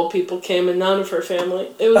other old people came, and none of her family.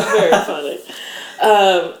 It was very funny.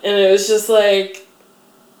 And it was just like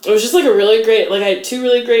a really great, like, I had 2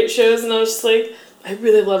 really great shows, and I was just like, I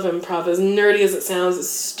really love improv, as nerdy as it sounds, as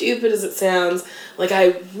stupid as it sounds. Like,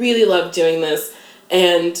 I really love doing this,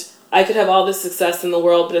 and I could have all the success in the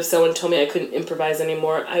world, but if someone told me I couldn't improvise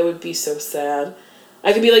anymore, I would be so sad.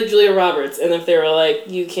 I could be like Julia Roberts, and if they were like,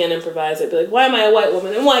 you can't improvise, I'd be like, why am I a white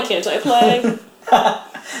woman, and why can't I play?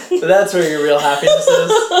 So that's where your real happiness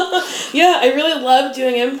is? Yeah, I really love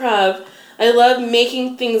doing improv. I love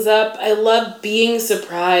making things up. I love being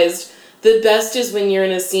surprised. The best is when you're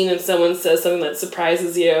in a scene and someone says something that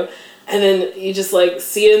surprises you, and then you just, like,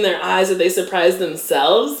 see it in their eyes that they surprise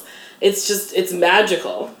themselves. It's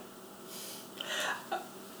magical.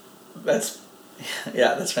 That's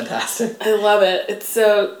fantastic. I love it. It's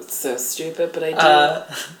so stupid, but I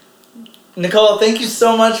do. Nicole, thank you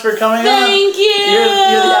so much for coming on. Thank you! You're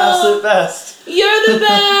the absolute best. You're the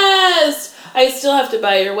best! I still have to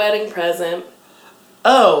buy your wedding present.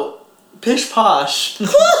 Oh, pish posh. No,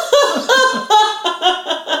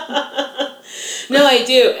 I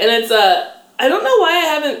do. And it's I don't know why I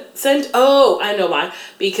haven't sent... Oh, I know why.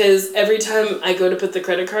 Because every time I go to put the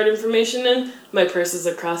credit card information in, my purse is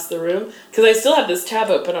across the room. Because I still have this tab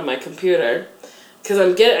open on my computer. Because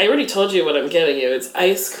I already told you what I'm getting you. It's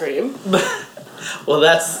ice cream. Well,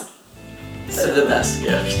 that's the best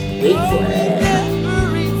gift. Wait for it.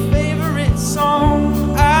 Every favorite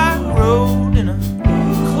song I wrote in a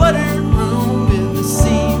cluttered room with the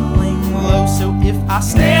ceiling low. So if I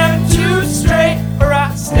stand too straight or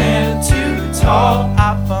I stand too tall,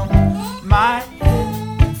 I bump my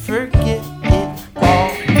head and forget it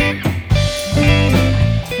all.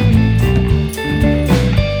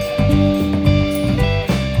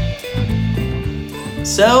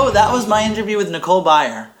 So that was my interview with Nicole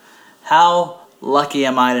Byer. How lucky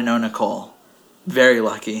am I to know Nicole? Very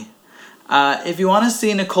lucky. If you want to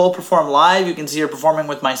see Nicole perform live, you can see her performing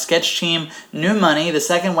with my sketch team, New Money, the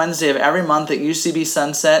second Wednesday of every month at UCB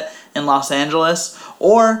Sunset in Los Angeles.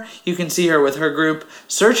 Or you can see her with her group,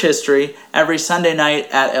 Search History, every Sunday night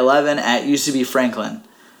at 11 at UCB Franklin.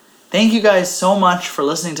 Thank you guys so much for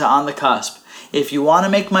listening to On the Cusp. If you want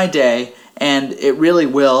to make my day, and it really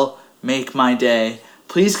will make my day,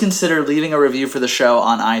 please consider leaving a review for the show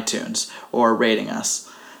on iTunes or rating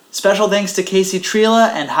us. Special thanks to Casey Trela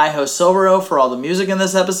and Hi-Ho Silvero for all the music in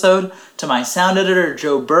this episode, to my sound editor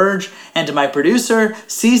Joe Burge, and to my producer,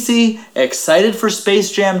 Cece, excited for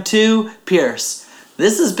Space Jam 2, Pierce.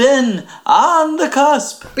 This has been On the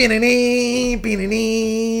Cusp. Beanie,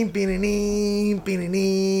 beanie, beanie,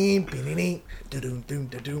 beanie, beanie. Da-doom, doom,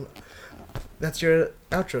 da-doom. That's your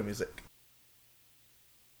outro music.